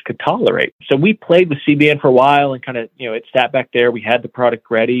consumers could tolerate. So we played with CBN for a while and kind of, it sat back there. We had the product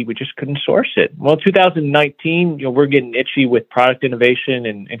ready. We just couldn't source it. Well, 2019, we're getting itchy with product innovation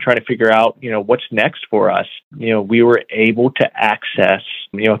and trying to figure out, what's next for us. We were able to access,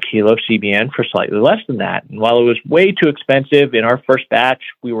 a kilo of CBN for slightly less than that. And while it was way too expensive in our first batch,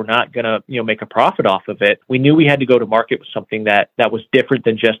 we were not going to, make a profit off of it. We knew we had to go to market with something that was different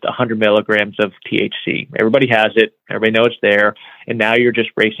than just 100 milligrams of THC. Everybody has it. Everybody knows it's there. And now you're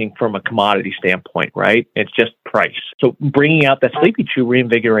just racing from a commodity standpoint, right? It's just price. So bringing out that Sleepy Chew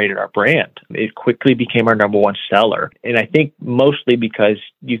reinvigorated our brand. It quickly became our number one seller. And I think mostly because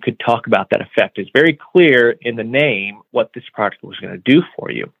you could talk about that effect. It's very clear in the name what this product was going to do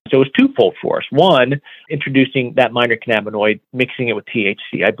for you. So it was twofold for us. One, introducing that minor cannabinoid, mixing it with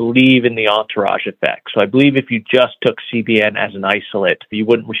THC. I believe in the entourage effect. So I believe if you just took CBN as an isolate, you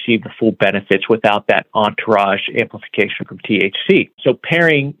wouldn't receive the full benefits without that entourage amplification from THC. So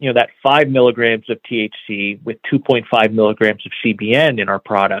pairing, that 5 milligrams of THC with 2.5 milligrams of CBN in our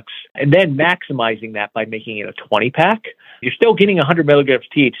products, and then maximizing that by making it a 20-pack, you're still getting 100 milligrams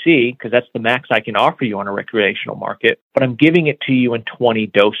THC because that's the max I can offer you on a recreational market, but I'm giving it to you in 20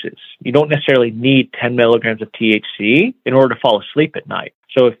 doses. You don't necessarily need 10 milligrams of THC in order to fall asleep at night.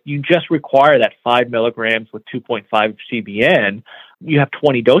 So if you just require that 5 milligrams with 2.5 CBN, you have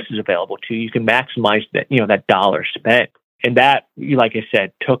 20 doses available to you. You can maximize that, that dollar spent. And that, like I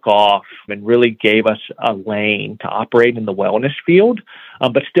said, took off and really gave us a lane to operate in the wellness field,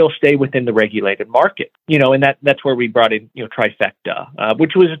 but still stay within the regulated market. And that's where we brought in, Trifecta,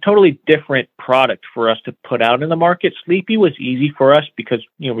 which was a totally different product for us to put out in the market. Sleepy was easy for us because,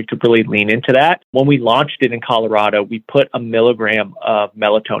 we could really lean into that. When we launched it in Colorado, we put a milligram of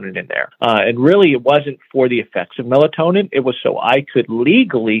melatonin in there. And really, it wasn't for the effects of melatonin. It was so I could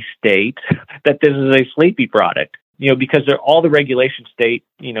legally state that this is a Sleepy product. Because all the regulations state,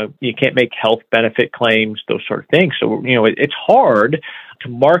 you can't make health benefit claims, those sort of things. So, it's hard to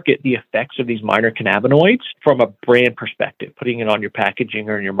market the effects of these minor cannabinoids from a brand perspective, putting it on your packaging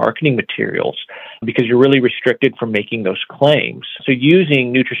or in your marketing materials, because you're really restricted from making those claims. So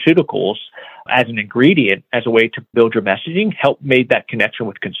using nutraceuticals as an ingredient, as a way to build your messaging, helped made that connection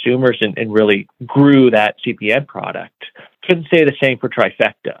with consumers and really grew that CBN product. Couldn't say the same for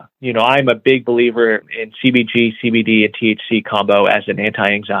Trifecta. I'm a big believer in CBG, CBD, and THC combo as an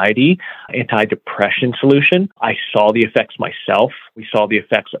anti-anxiety, anti-depression solution. I saw the effects myself. We saw the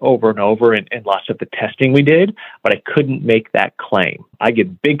effects over and over in lots of the testing we did, but I couldn't make that claim. I get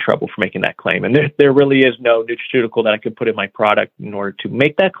in big trouble for making that claim. And there really is no nutraceutical that I could put in my product in order to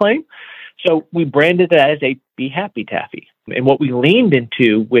make that claim. So we branded it as a Be Happy Taffy. And what we leaned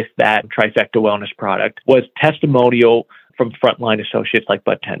into with that Trifecta Wellness product was testimonial from frontline associates like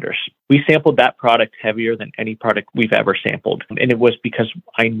bud tenders. We sampled that product heavier than any product we've ever sampled. And it was because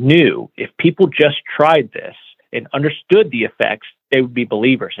I knew if people just tried this and understood the effects, they would be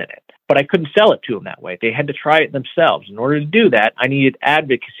believers in it. But I couldn't sell it to them that way. They had to try it themselves. In order to do that, I needed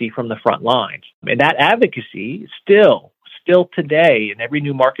advocacy from the front lines. And that advocacy still today, in every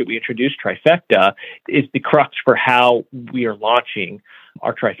new market we introduce Trifecta, is the crux for how we are launching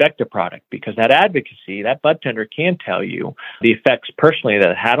our Trifecta product, because that advocacy, that bud tender can tell you the effects personally that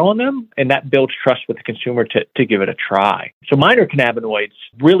it had on them, and that builds trust with the consumer to give it a try. So minor cannabinoids,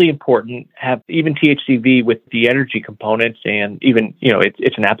 really important, have even THCV with the energy components, and even,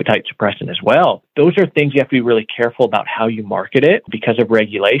 it's an appetite suppressant as well. Those are things you have to be really careful about how you market it because of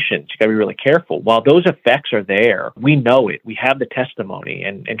regulations. You got to be really careful. While those effects are there, we know it. We have the testimony,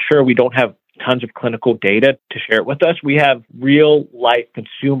 and sure, we don't have tons of clinical data to share it with us. We have real life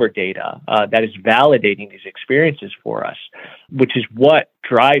consumer data that is validating these experiences for us, which is what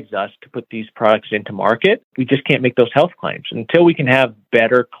drives us to put these products into market. We just can't make those health claims until we can have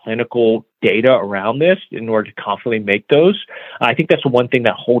better clinical data around this in order to confidently make those. I think that's the one thing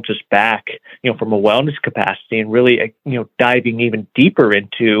that holds us back, from a wellness capacity and really, diving even deeper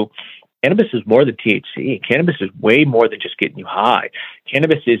into Cannabis is more than THC. Cannabis is way more than just getting you high.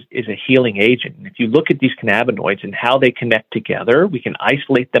 Cannabis is a healing agent. And if you look at these cannabinoids and how they connect together, we can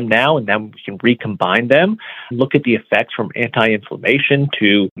isolate them now and then we can recombine them. Look at the effects from anti-inflammation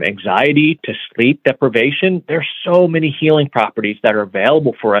to anxiety to sleep deprivation. There's so many healing properties that are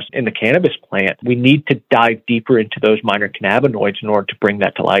available for us in the cannabis plant. We need to dive deeper into those minor cannabinoids in order to bring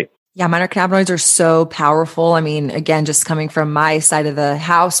that to light. Yeah, minor cannabinoids are so powerful. I mean, again, just coming from my side of the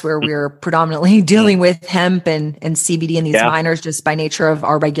house where we're predominantly dealing with hemp and CBD and these minors just by nature of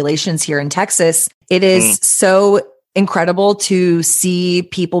our regulations here in Texas, it is so incredible to see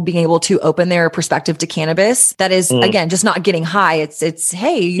people being able to open their perspective to cannabis. That is, again, just not getting high. It's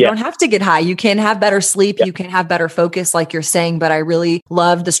hey, you don't have to get high. You can have better sleep. You can have better focus, like you're saying. But I really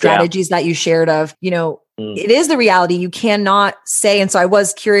love the strategies that you shared of, it is the reality. You cannot say, and so I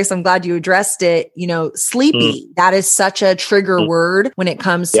was curious, I'm glad you addressed it, sleepy. That is such a trigger word when it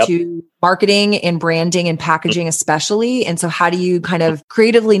comes to marketing and branding and packaging, especially. And so how do you kind of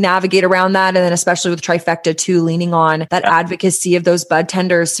creatively navigate around that? And then especially with Trifecta too, leaning on that advocacy of those bud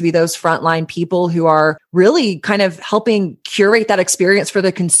tenders to be those frontline people who are really kind of helping curate that experience for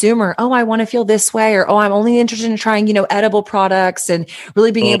the consumer. Oh, I want to feel this way, or, oh, I'm only interested in trying, edible products, and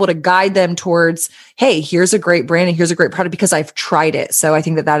really being able to guide them towards, hey, here's a great brand and here's a great product because I've tried it. So I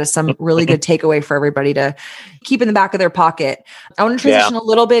think that is some really good takeaway for everybody to keep in the back of their pocket. I want to transition a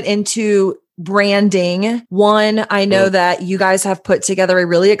little bit into branding. One, I know that you guys have put together a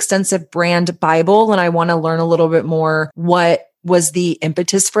really extensive brand Bible, and I want to learn a little bit more what was the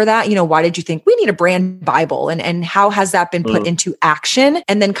impetus for that? Why did you think we need a brand Bible, and how has that been put into action?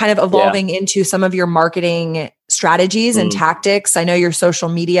 And then kind of evolving into some of your marketing strategies and tactics. I know your social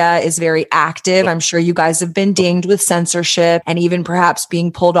media is very active. I'm sure you guys have been dinged with censorship and even perhaps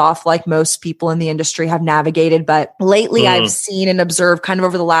being pulled off like most people in the industry have navigated. But lately I've seen and observed kind of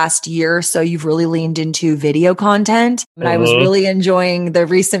over the last year or so, you've really leaned into video content. And I was really enjoying the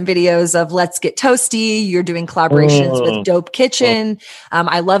recent videos of Let's Get Toasty. You're doing collaborations with Dope Kitchen.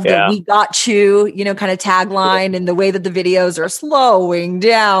 I love the We Got You, kind of tagline, and the way that the videos are slowing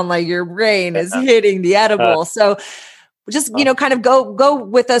down, like your brain is hitting the edible. So just, kind of go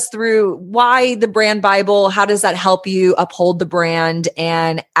with us through why the brand Bible, how does that help you uphold the brand?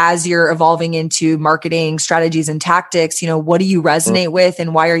 And as you're evolving into marketing strategies and tactics, what do you resonate with,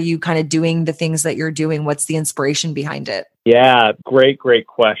 and why are you kind of doing the things that you're doing? What's the inspiration behind it? Yeah, great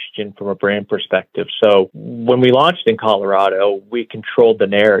question from a brand perspective. So when we launched in Colorado, we controlled the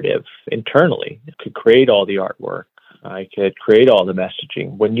narrative internally. We could create all the artwork. I could create all the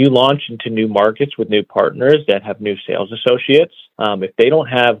messaging. When you launch into new markets with new partners that have new sales associates, if they don't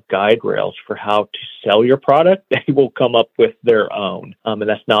have guide rails for how to sell your product, they will come up with their own. And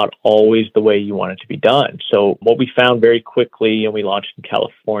that's not always the way you want it to be done. So what we found very quickly, and we launched in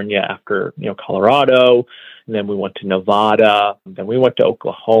California after, Colorado, and then we went to Nevada, then we went to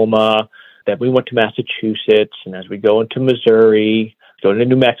Oklahoma, then we went to Massachusetts, and as we go into Missouri, go to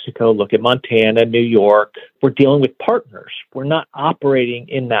New Mexico, look at Montana, New York. We're dealing with partners. We're not operating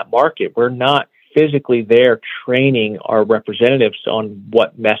in that market. We're not physically there training our representatives on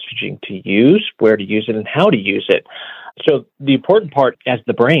what messaging to use, where to use it, and how to use it. So the important part as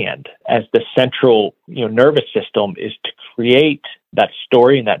the brand, as the central nervous system, is to create that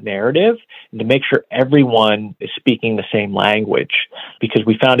story and that narrative, and to make sure everyone is speaking the same language, because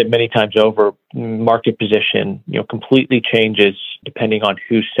we found it many times over, market position, completely changes depending on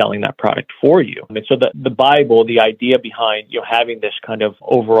who's selling that product for you. And so the Bible, the idea behind, having this kind of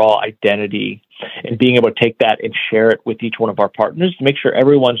overall identity and being able to take that and share it with each one of our partners to make sure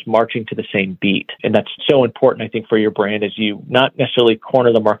everyone's marching to the same beat. And that's so important, I think, for your brand, as you not necessarily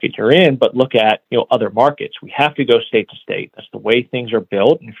corner the market you're in, but look at, other markets. We have to go state to state. That's the way things are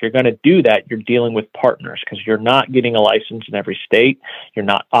built. And if you're going to do that, you're dealing with partners, because you're not getting a license in every state. You're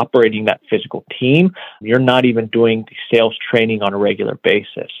not operating that physical team. You're not even doing the sales training on a regular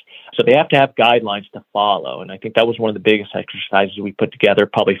basis. So they have to have guidelines to follow. And I think that was one of the biggest exercises we put together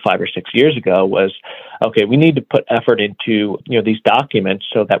probably 5 or 6 years ago was, okay, we need to put effort into, these documents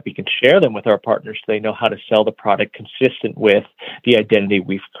so that we can share them with our partners so they know how to sell the product consistent with the identity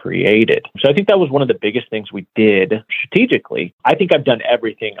we've created. So I think that was one of the biggest things we did strategically. I think I've done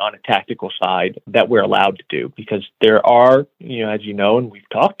everything on a tactical side that we're allowed to do, because there are, as you know, and we've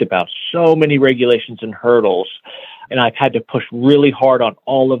talked about, so many regulations and hurdles And I've had to push really hard on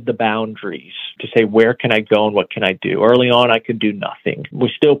all of the boundaries to say, where can I go and what can I do? Early on, I could do nothing.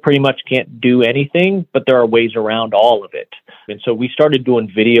 We still pretty much can't do anything, but there are ways around all of it. And so we started doing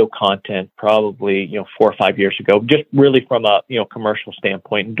video content probably, 4 or 5 years ago, just really from a, commercial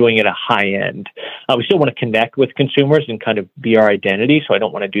standpoint and doing it at high end. We still want to connect with consumers and kind of be our identity. So I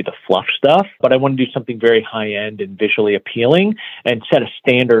don't want to do the fluff stuff, but I want to do something very high end and visually appealing and set a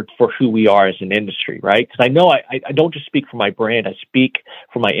standard for who we are as an industry, right? Because I know I don't just speak for my brand, I speak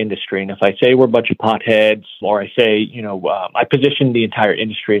for my industry. And if I say we're a bunch of potheads, or I say, I position the entire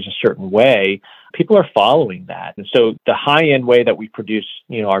industry as a certain way, people are following that. And so the high-end way that we produce,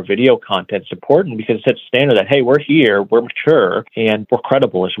 our video content is important because it sets a standard that, hey, we're here, we're mature, and we're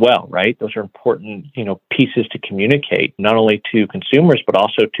credible as well, right? Those are important, pieces to communicate, not only to consumers, but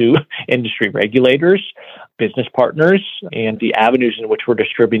also to industry regulators, business partners, and the avenues in which we're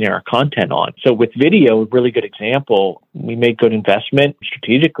distributing our content on. So with video, a really good example, we made good investment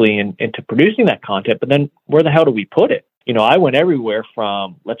strategically into producing that content, but then where the hell do we put it? I went everywhere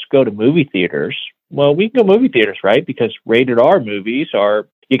from let's go to movie theaters. Well, we can go movie theaters, right? Because rated R movies are,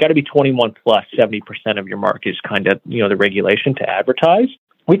 you got to be 21 plus, 70% of your market is kind of, the regulation to advertise.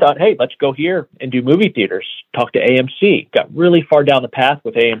 We thought, hey, let's go here and do movie theaters. Talk to AMC. Got really far down the path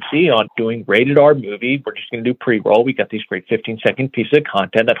with AMC on doing rated R movie. We're just going to do pre-roll. We got these great 15-second pieces of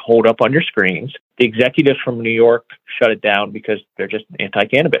content that hold up on your screens. The executives from New York shut it down because they're just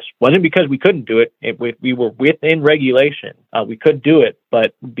anti-cannabis. Wasn't because we couldn't do it. We were within regulation. We could do it,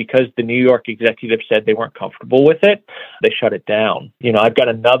 but because the New York executives said they weren't comfortable with it, they shut it down. I've got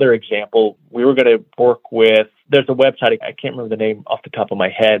another example. We were going to work with, there's a website, I can't remember the name off the top of my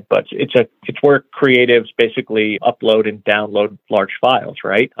head, but it's where creatives basically upload and download large files,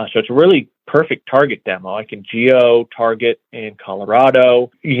 right? So it's a really perfect target demo. I can geo-target in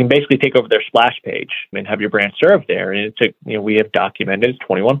Colorado. You can basically take over their splash page and have your brand served there. And we have documented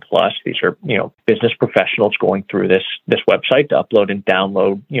 21 plus. These are, business professionals going through this website to upload and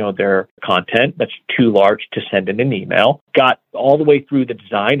download, their content. That's too large to send in an email. Got all the way through the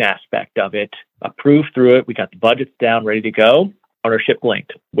design aspect of it, approved through it. We got the budgets down, ready to go. Ownership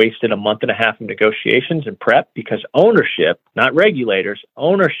linked. Wasted a month and a half of negotiations and prep because ownership, not regulators,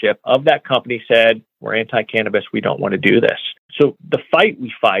 ownership of that company said, we're anti-cannabis, we don't want to do this. So the fight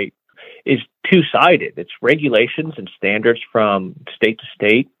we fight is two-sided. It's regulations and standards from state to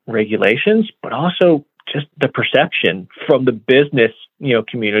state regulations, but also just the perception from the business,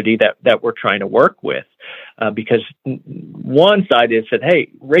 community that we're trying to work with. Because one side is said, hey,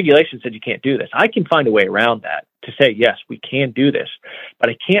 regulation said you can't do this. I can find a way around that to say, yes, we can do this, but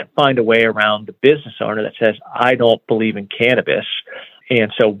I can't find a way around the business owner that says, I don't believe in cannabis.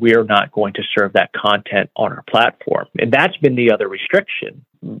 And so we're not going to serve that content on our platform. And that's been the other restriction.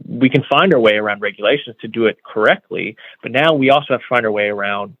 We can find our way around regulations to do it correctly, but now we also have to find our way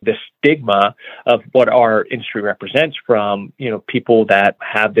around the stigma of what our industry represents from, people that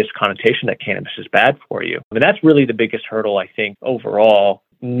have this connotation that cannabis is bad for you. I mean, that's really the biggest hurdle, I think, overall,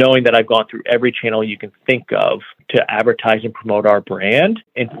 knowing that I've gone through every channel you can think of to advertise and promote our brand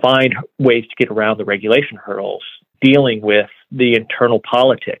and find ways to get around the regulation hurdles, dealing with the internal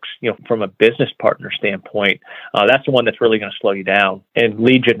politics, from a business partner standpoint. That's the one that's really going to slow you down and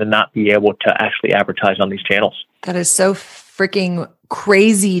lead you to not be able to actually advertise on these channels. That is so freaking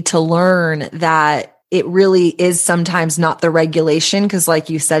crazy to learn that it really is sometimes not the regulation. Because like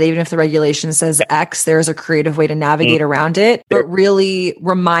you said, even if the regulation says X, there's a creative way to navigate around it, but really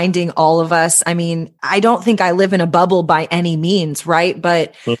reminding all of us, I mean, I don't think I live in a bubble by any means, right?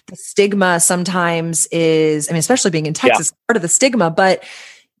 But the stigma sometimes is, especially being in Texas, part of the stigma, but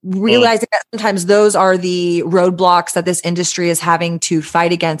realizing that sometimes those are the roadblocks that this industry is having to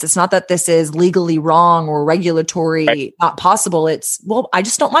fight against. It's not that this is legally wrong or regulatory not possible. It's, well, I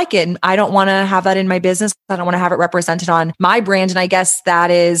just don't like it. And I don't want to have that in my business. I don't want to have it represented on my brand. And I guess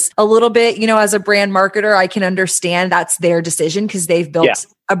that is a little bit, as a brand marketer, I can understand that's their decision because they've built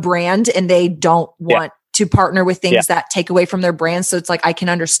a brand and they don't want to partner with things that take away from their brand. So it's like, I can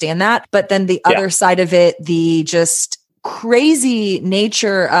understand that. But then the other side of it, the just crazy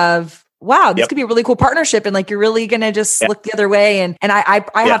nature of, wow, this could be a really cool partnership. And like, you're really going to just look the other way. And I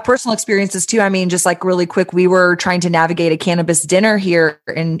have personal experiences too. I mean, just like really quick, we were trying to navigate a cannabis dinner here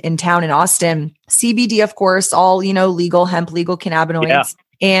in town in Austin, CBD, of course, all, legal hemp, legal cannabinoids. Yeah.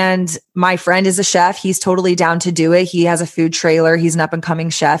 And my friend is a chef. He's totally down to do it. He has a food trailer. He's an up and coming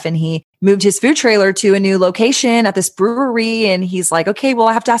chef. And he moved his food trailer to a new location at this brewery. And he's like, okay, well,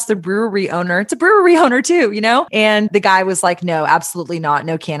 I have to ask the brewery owner. It's a brewery owner too, And the guy was like, no, absolutely not.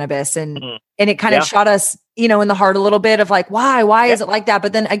 No cannabis. And it kind of shot us, in the heart a little bit of like, why is it like that?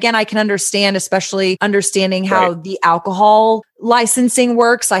 But then again, I can understand, especially understanding how the alcohol licensing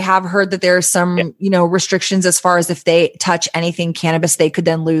works. I have heard that there are some, restrictions as far as if they touch anything cannabis, they could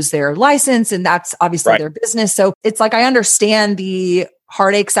then lose their license. And that's obviously their business. So it's like, I understand the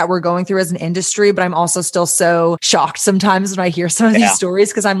heartaches that we're going through as an industry, but I'm also still so shocked sometimes when I hear some of these stories,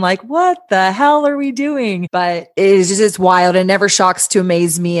 because I'm like, what the hell are we doing? But it's wild. It never shocks to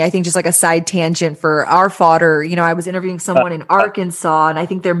amaze me. I think just like a side tangent for our fodder, I was interviewing someone in Arkansas, and I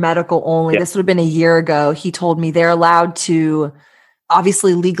think they're medical only. This would have been a year ago. He told me they're allowed to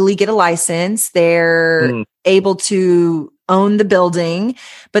obviously legally get a license. They're able to own the building,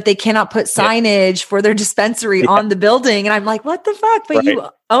 but they cannot put signage for their dispensary on the building. And I'm like, what the fuck? But you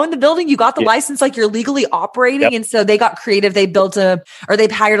own the building, you got the license, like you're legally operating. And so they got creative. They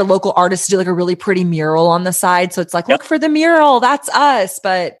they've hired a local artist to do like a really pretty mural on the side. So it's like, look for the mural. That's us.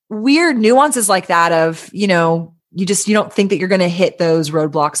 But weird nuances like that of, you don't think that you're going to hit those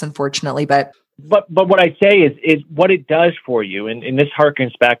roadblocks, unfortunately. But what I say is what it does for you, and this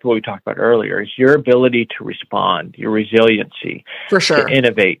harkens back to what we talked about earlier, is your ability to respond, your resiliency, for sure, to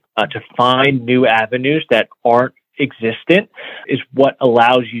innovate, to find new avenues that aren't existent, is what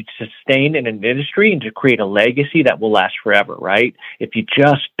allows you to sustain in an industry and to create a legacy that will last forever, right? If you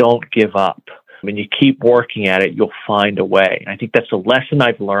just don't give up, when you keep working at it, you'll find a way. And I think that's a lesson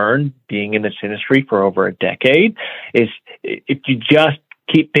I've learned being in this industry for over a decade, is if you just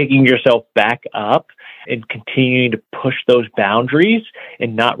keep picking yourself back up and continuing to push those boundaries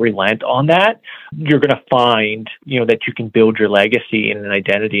and not relent on that, you're going to find, that you can build your legacy and an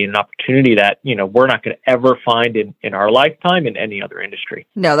identity and an opportunity that, we're not going to ever find in our lifetime in any other industry.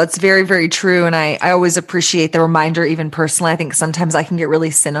 No, that's very, very true. And I always appreciate the reminder, even personally. I think sometimes I can get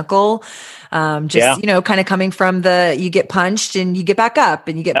really cynical. Kind of coming from you get punched and you get back up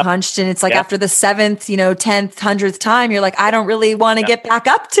and you get punched. And it's like after the 7th, 10th, 100th time, you're like, I don't really want to get back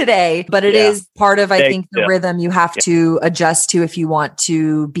up today. But it is part of, I think, the rhythm you have to adjust to if you want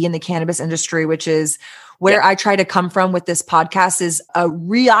to be in the cannabis industry, which is where I try to come from with this podcast, is a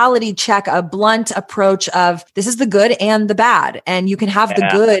reality check, a blunt approach of this is the good and the bad. And you can have the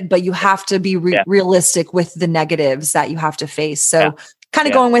good, but you have to be realistic with the negatives that you have to face. So kind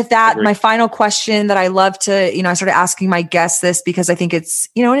of going with that, my final question that I love to, I started asking my guests this because I think it's,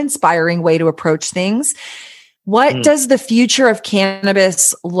 an inspiring way to approach things. What does the future of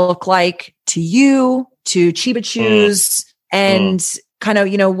cannabis look like to you, to Cheeba Chews, and kind of,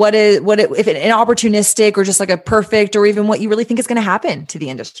 if it an opportunistic or just like a perfect, or even what you really think is going to happen to the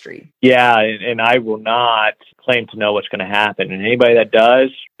industry? Yeah. And I will not claim to know what's going to happen. And anybody that does,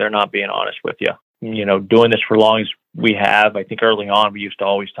 they're not being honest with you. Doing this for long as we have, I think early on, we used to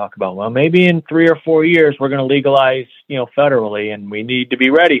always talk about, well, maybe in 3 or 4 years, we're going to legalize, federally, and we need to be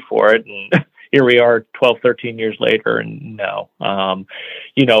ready for it. And here we are 12, 13 years later, and no. I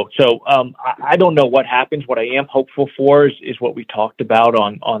don't know what happens. What I am hopeful for is what we talked about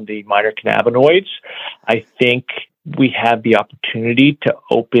on the minor cannabinoids. I think we have the opportunity to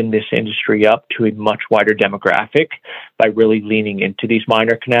open this industry up to a much wider demographic by really leaning into these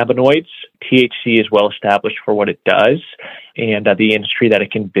minor cannabinoids. THC is well established for what it does and the industry that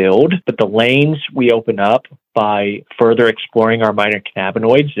it can build. But the lanes we open up by further exploring our minor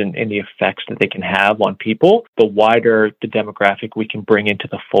cannabinoids and the effects that they can have on people, the wider the demographic we can bring into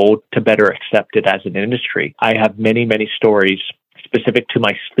the fold to better accept it as an industry. I have many, many stories specific to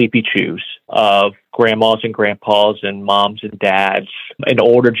my Sleepy Chews of grandmas and grandpas and moms and dads, an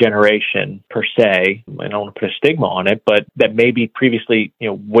older generation per se. I don't want to put a stigma on it, but that maybe previously,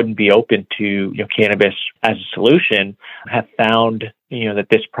 wouldn't be open to, cannabis as a solution, have found, that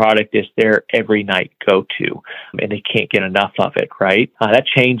this product is their every night go-to and they can't get enough of it, right? That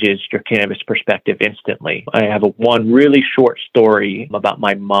changes your cannabis perspective instantly. I have one really short story about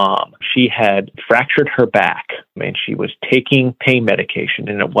my mom. She had fractured her back and she was taking pain medication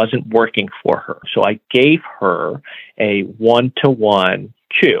and it wasn't working for her. So I gave her a 1-to-1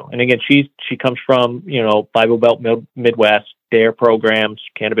 chew. And again, she comes from, Bible Belt Midwest, DARE programs,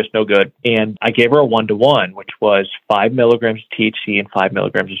 cannabis no good. And I gave her a 1-to-1, which was 5 milligrams of THC and 5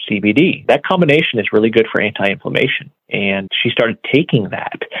 milligrams of CBD. That combination is really good for anti-inflammation. And she started taking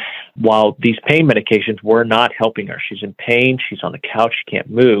that. while these pain medications were not helping her. She's in pain. She's on the couch. She can't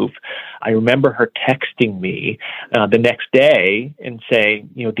move. I remember her texting me the next day and saying,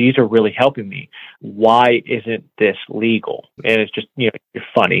 these are really helping me. Why isn't this legal? And it's just, it's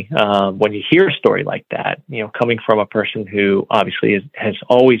funny when you hear a story like that, coming from a person who obviously has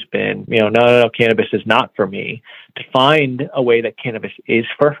always been, no, cannabis is not for me. To find a way that cannabis is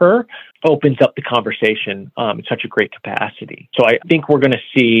for her opens up the conversation in such a great capacity. So I think we're going to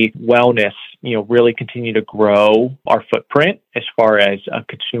see wellness, really continue to grow our footprint as far as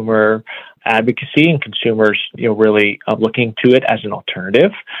consumer advocacy and consumers, really looking to it as an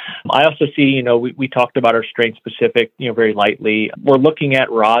alternative. I also see, we talked about our strain specific, very lightly. We're looking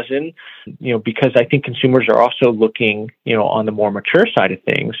at rosin, because I think consumers are also looking, on the more mature side of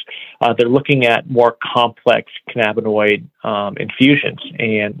things. They're looking at more complex cannabinoid infusions.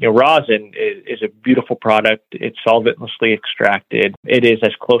 And rosin is a beautiful product. It's solventlessly extracted. It is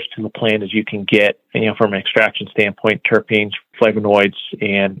as close to the plant as you can get, from an extraction standpoint, terpenes, flavonoids,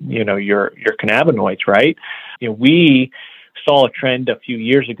 and, your cannabinoids, right? We saw a trend a few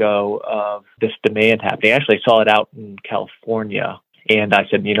years ago of this demand happening. Actually, I saw it out in California. And I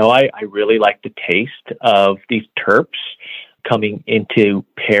said, I really like the taste of these terps coming into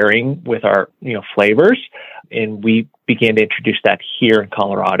pairing with our, flavors. And we began to introduce that here in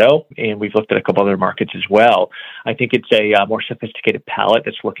Colorado. And we've looked at a couple other markets as well. I think it's a more sophisticated palate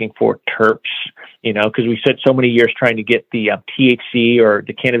that's looking for terps, because we spent so many years trying to get the THC or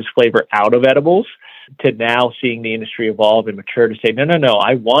the cannabis flavor out of edibles, to now seeing the industry evolve and mature to say, no,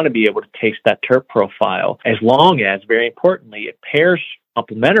 I want to be able to taste that terp profile, as long as, very importantly, it pairs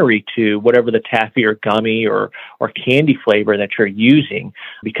complementary to whatever the taffy or gummy or candy flavor that you're using,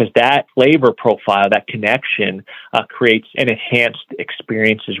 because that flavor profile, that connection creates an enhanced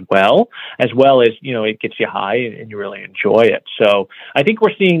experience as well as, it gets you high and you really enjoy it. So I think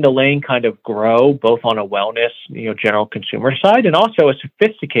we're seeing the lane kind of grow both on a wellness, general consumer side, and also a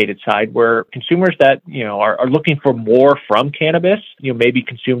sophisticated side where consumers that, are looking for more from cannabis, maybe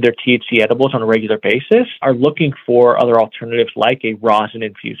consume their THC edibles on a regular basis, are looking for other alternatives like a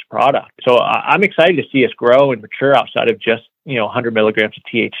rosin-infused product. So I'm excited to see us grow and mature outside of just 100 milligrams of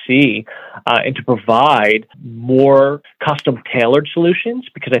THC, and to provide more custom tailored solutions,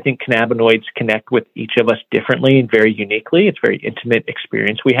 because I think cannabinoids connect with each of us differently and very uniquely. It's a very intimate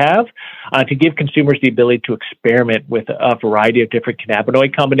experience we have, to give consumers the ability to experiment with a variety of different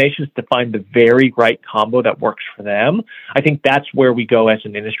cannabinoid combinations to find the very right combo that works for them. I think that's where we go as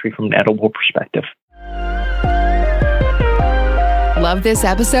an industry from an edible perspective. Love this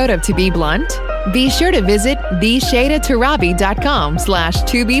episode of To Be Blunt? Be sure to visit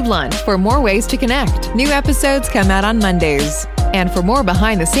theshadatarabi.com/tobeblunt for more ways to connect. New episodes come out on Mondays. And for more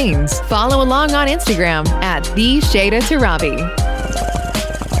behind the scenes, follow along on Instagram @theshadatarabi.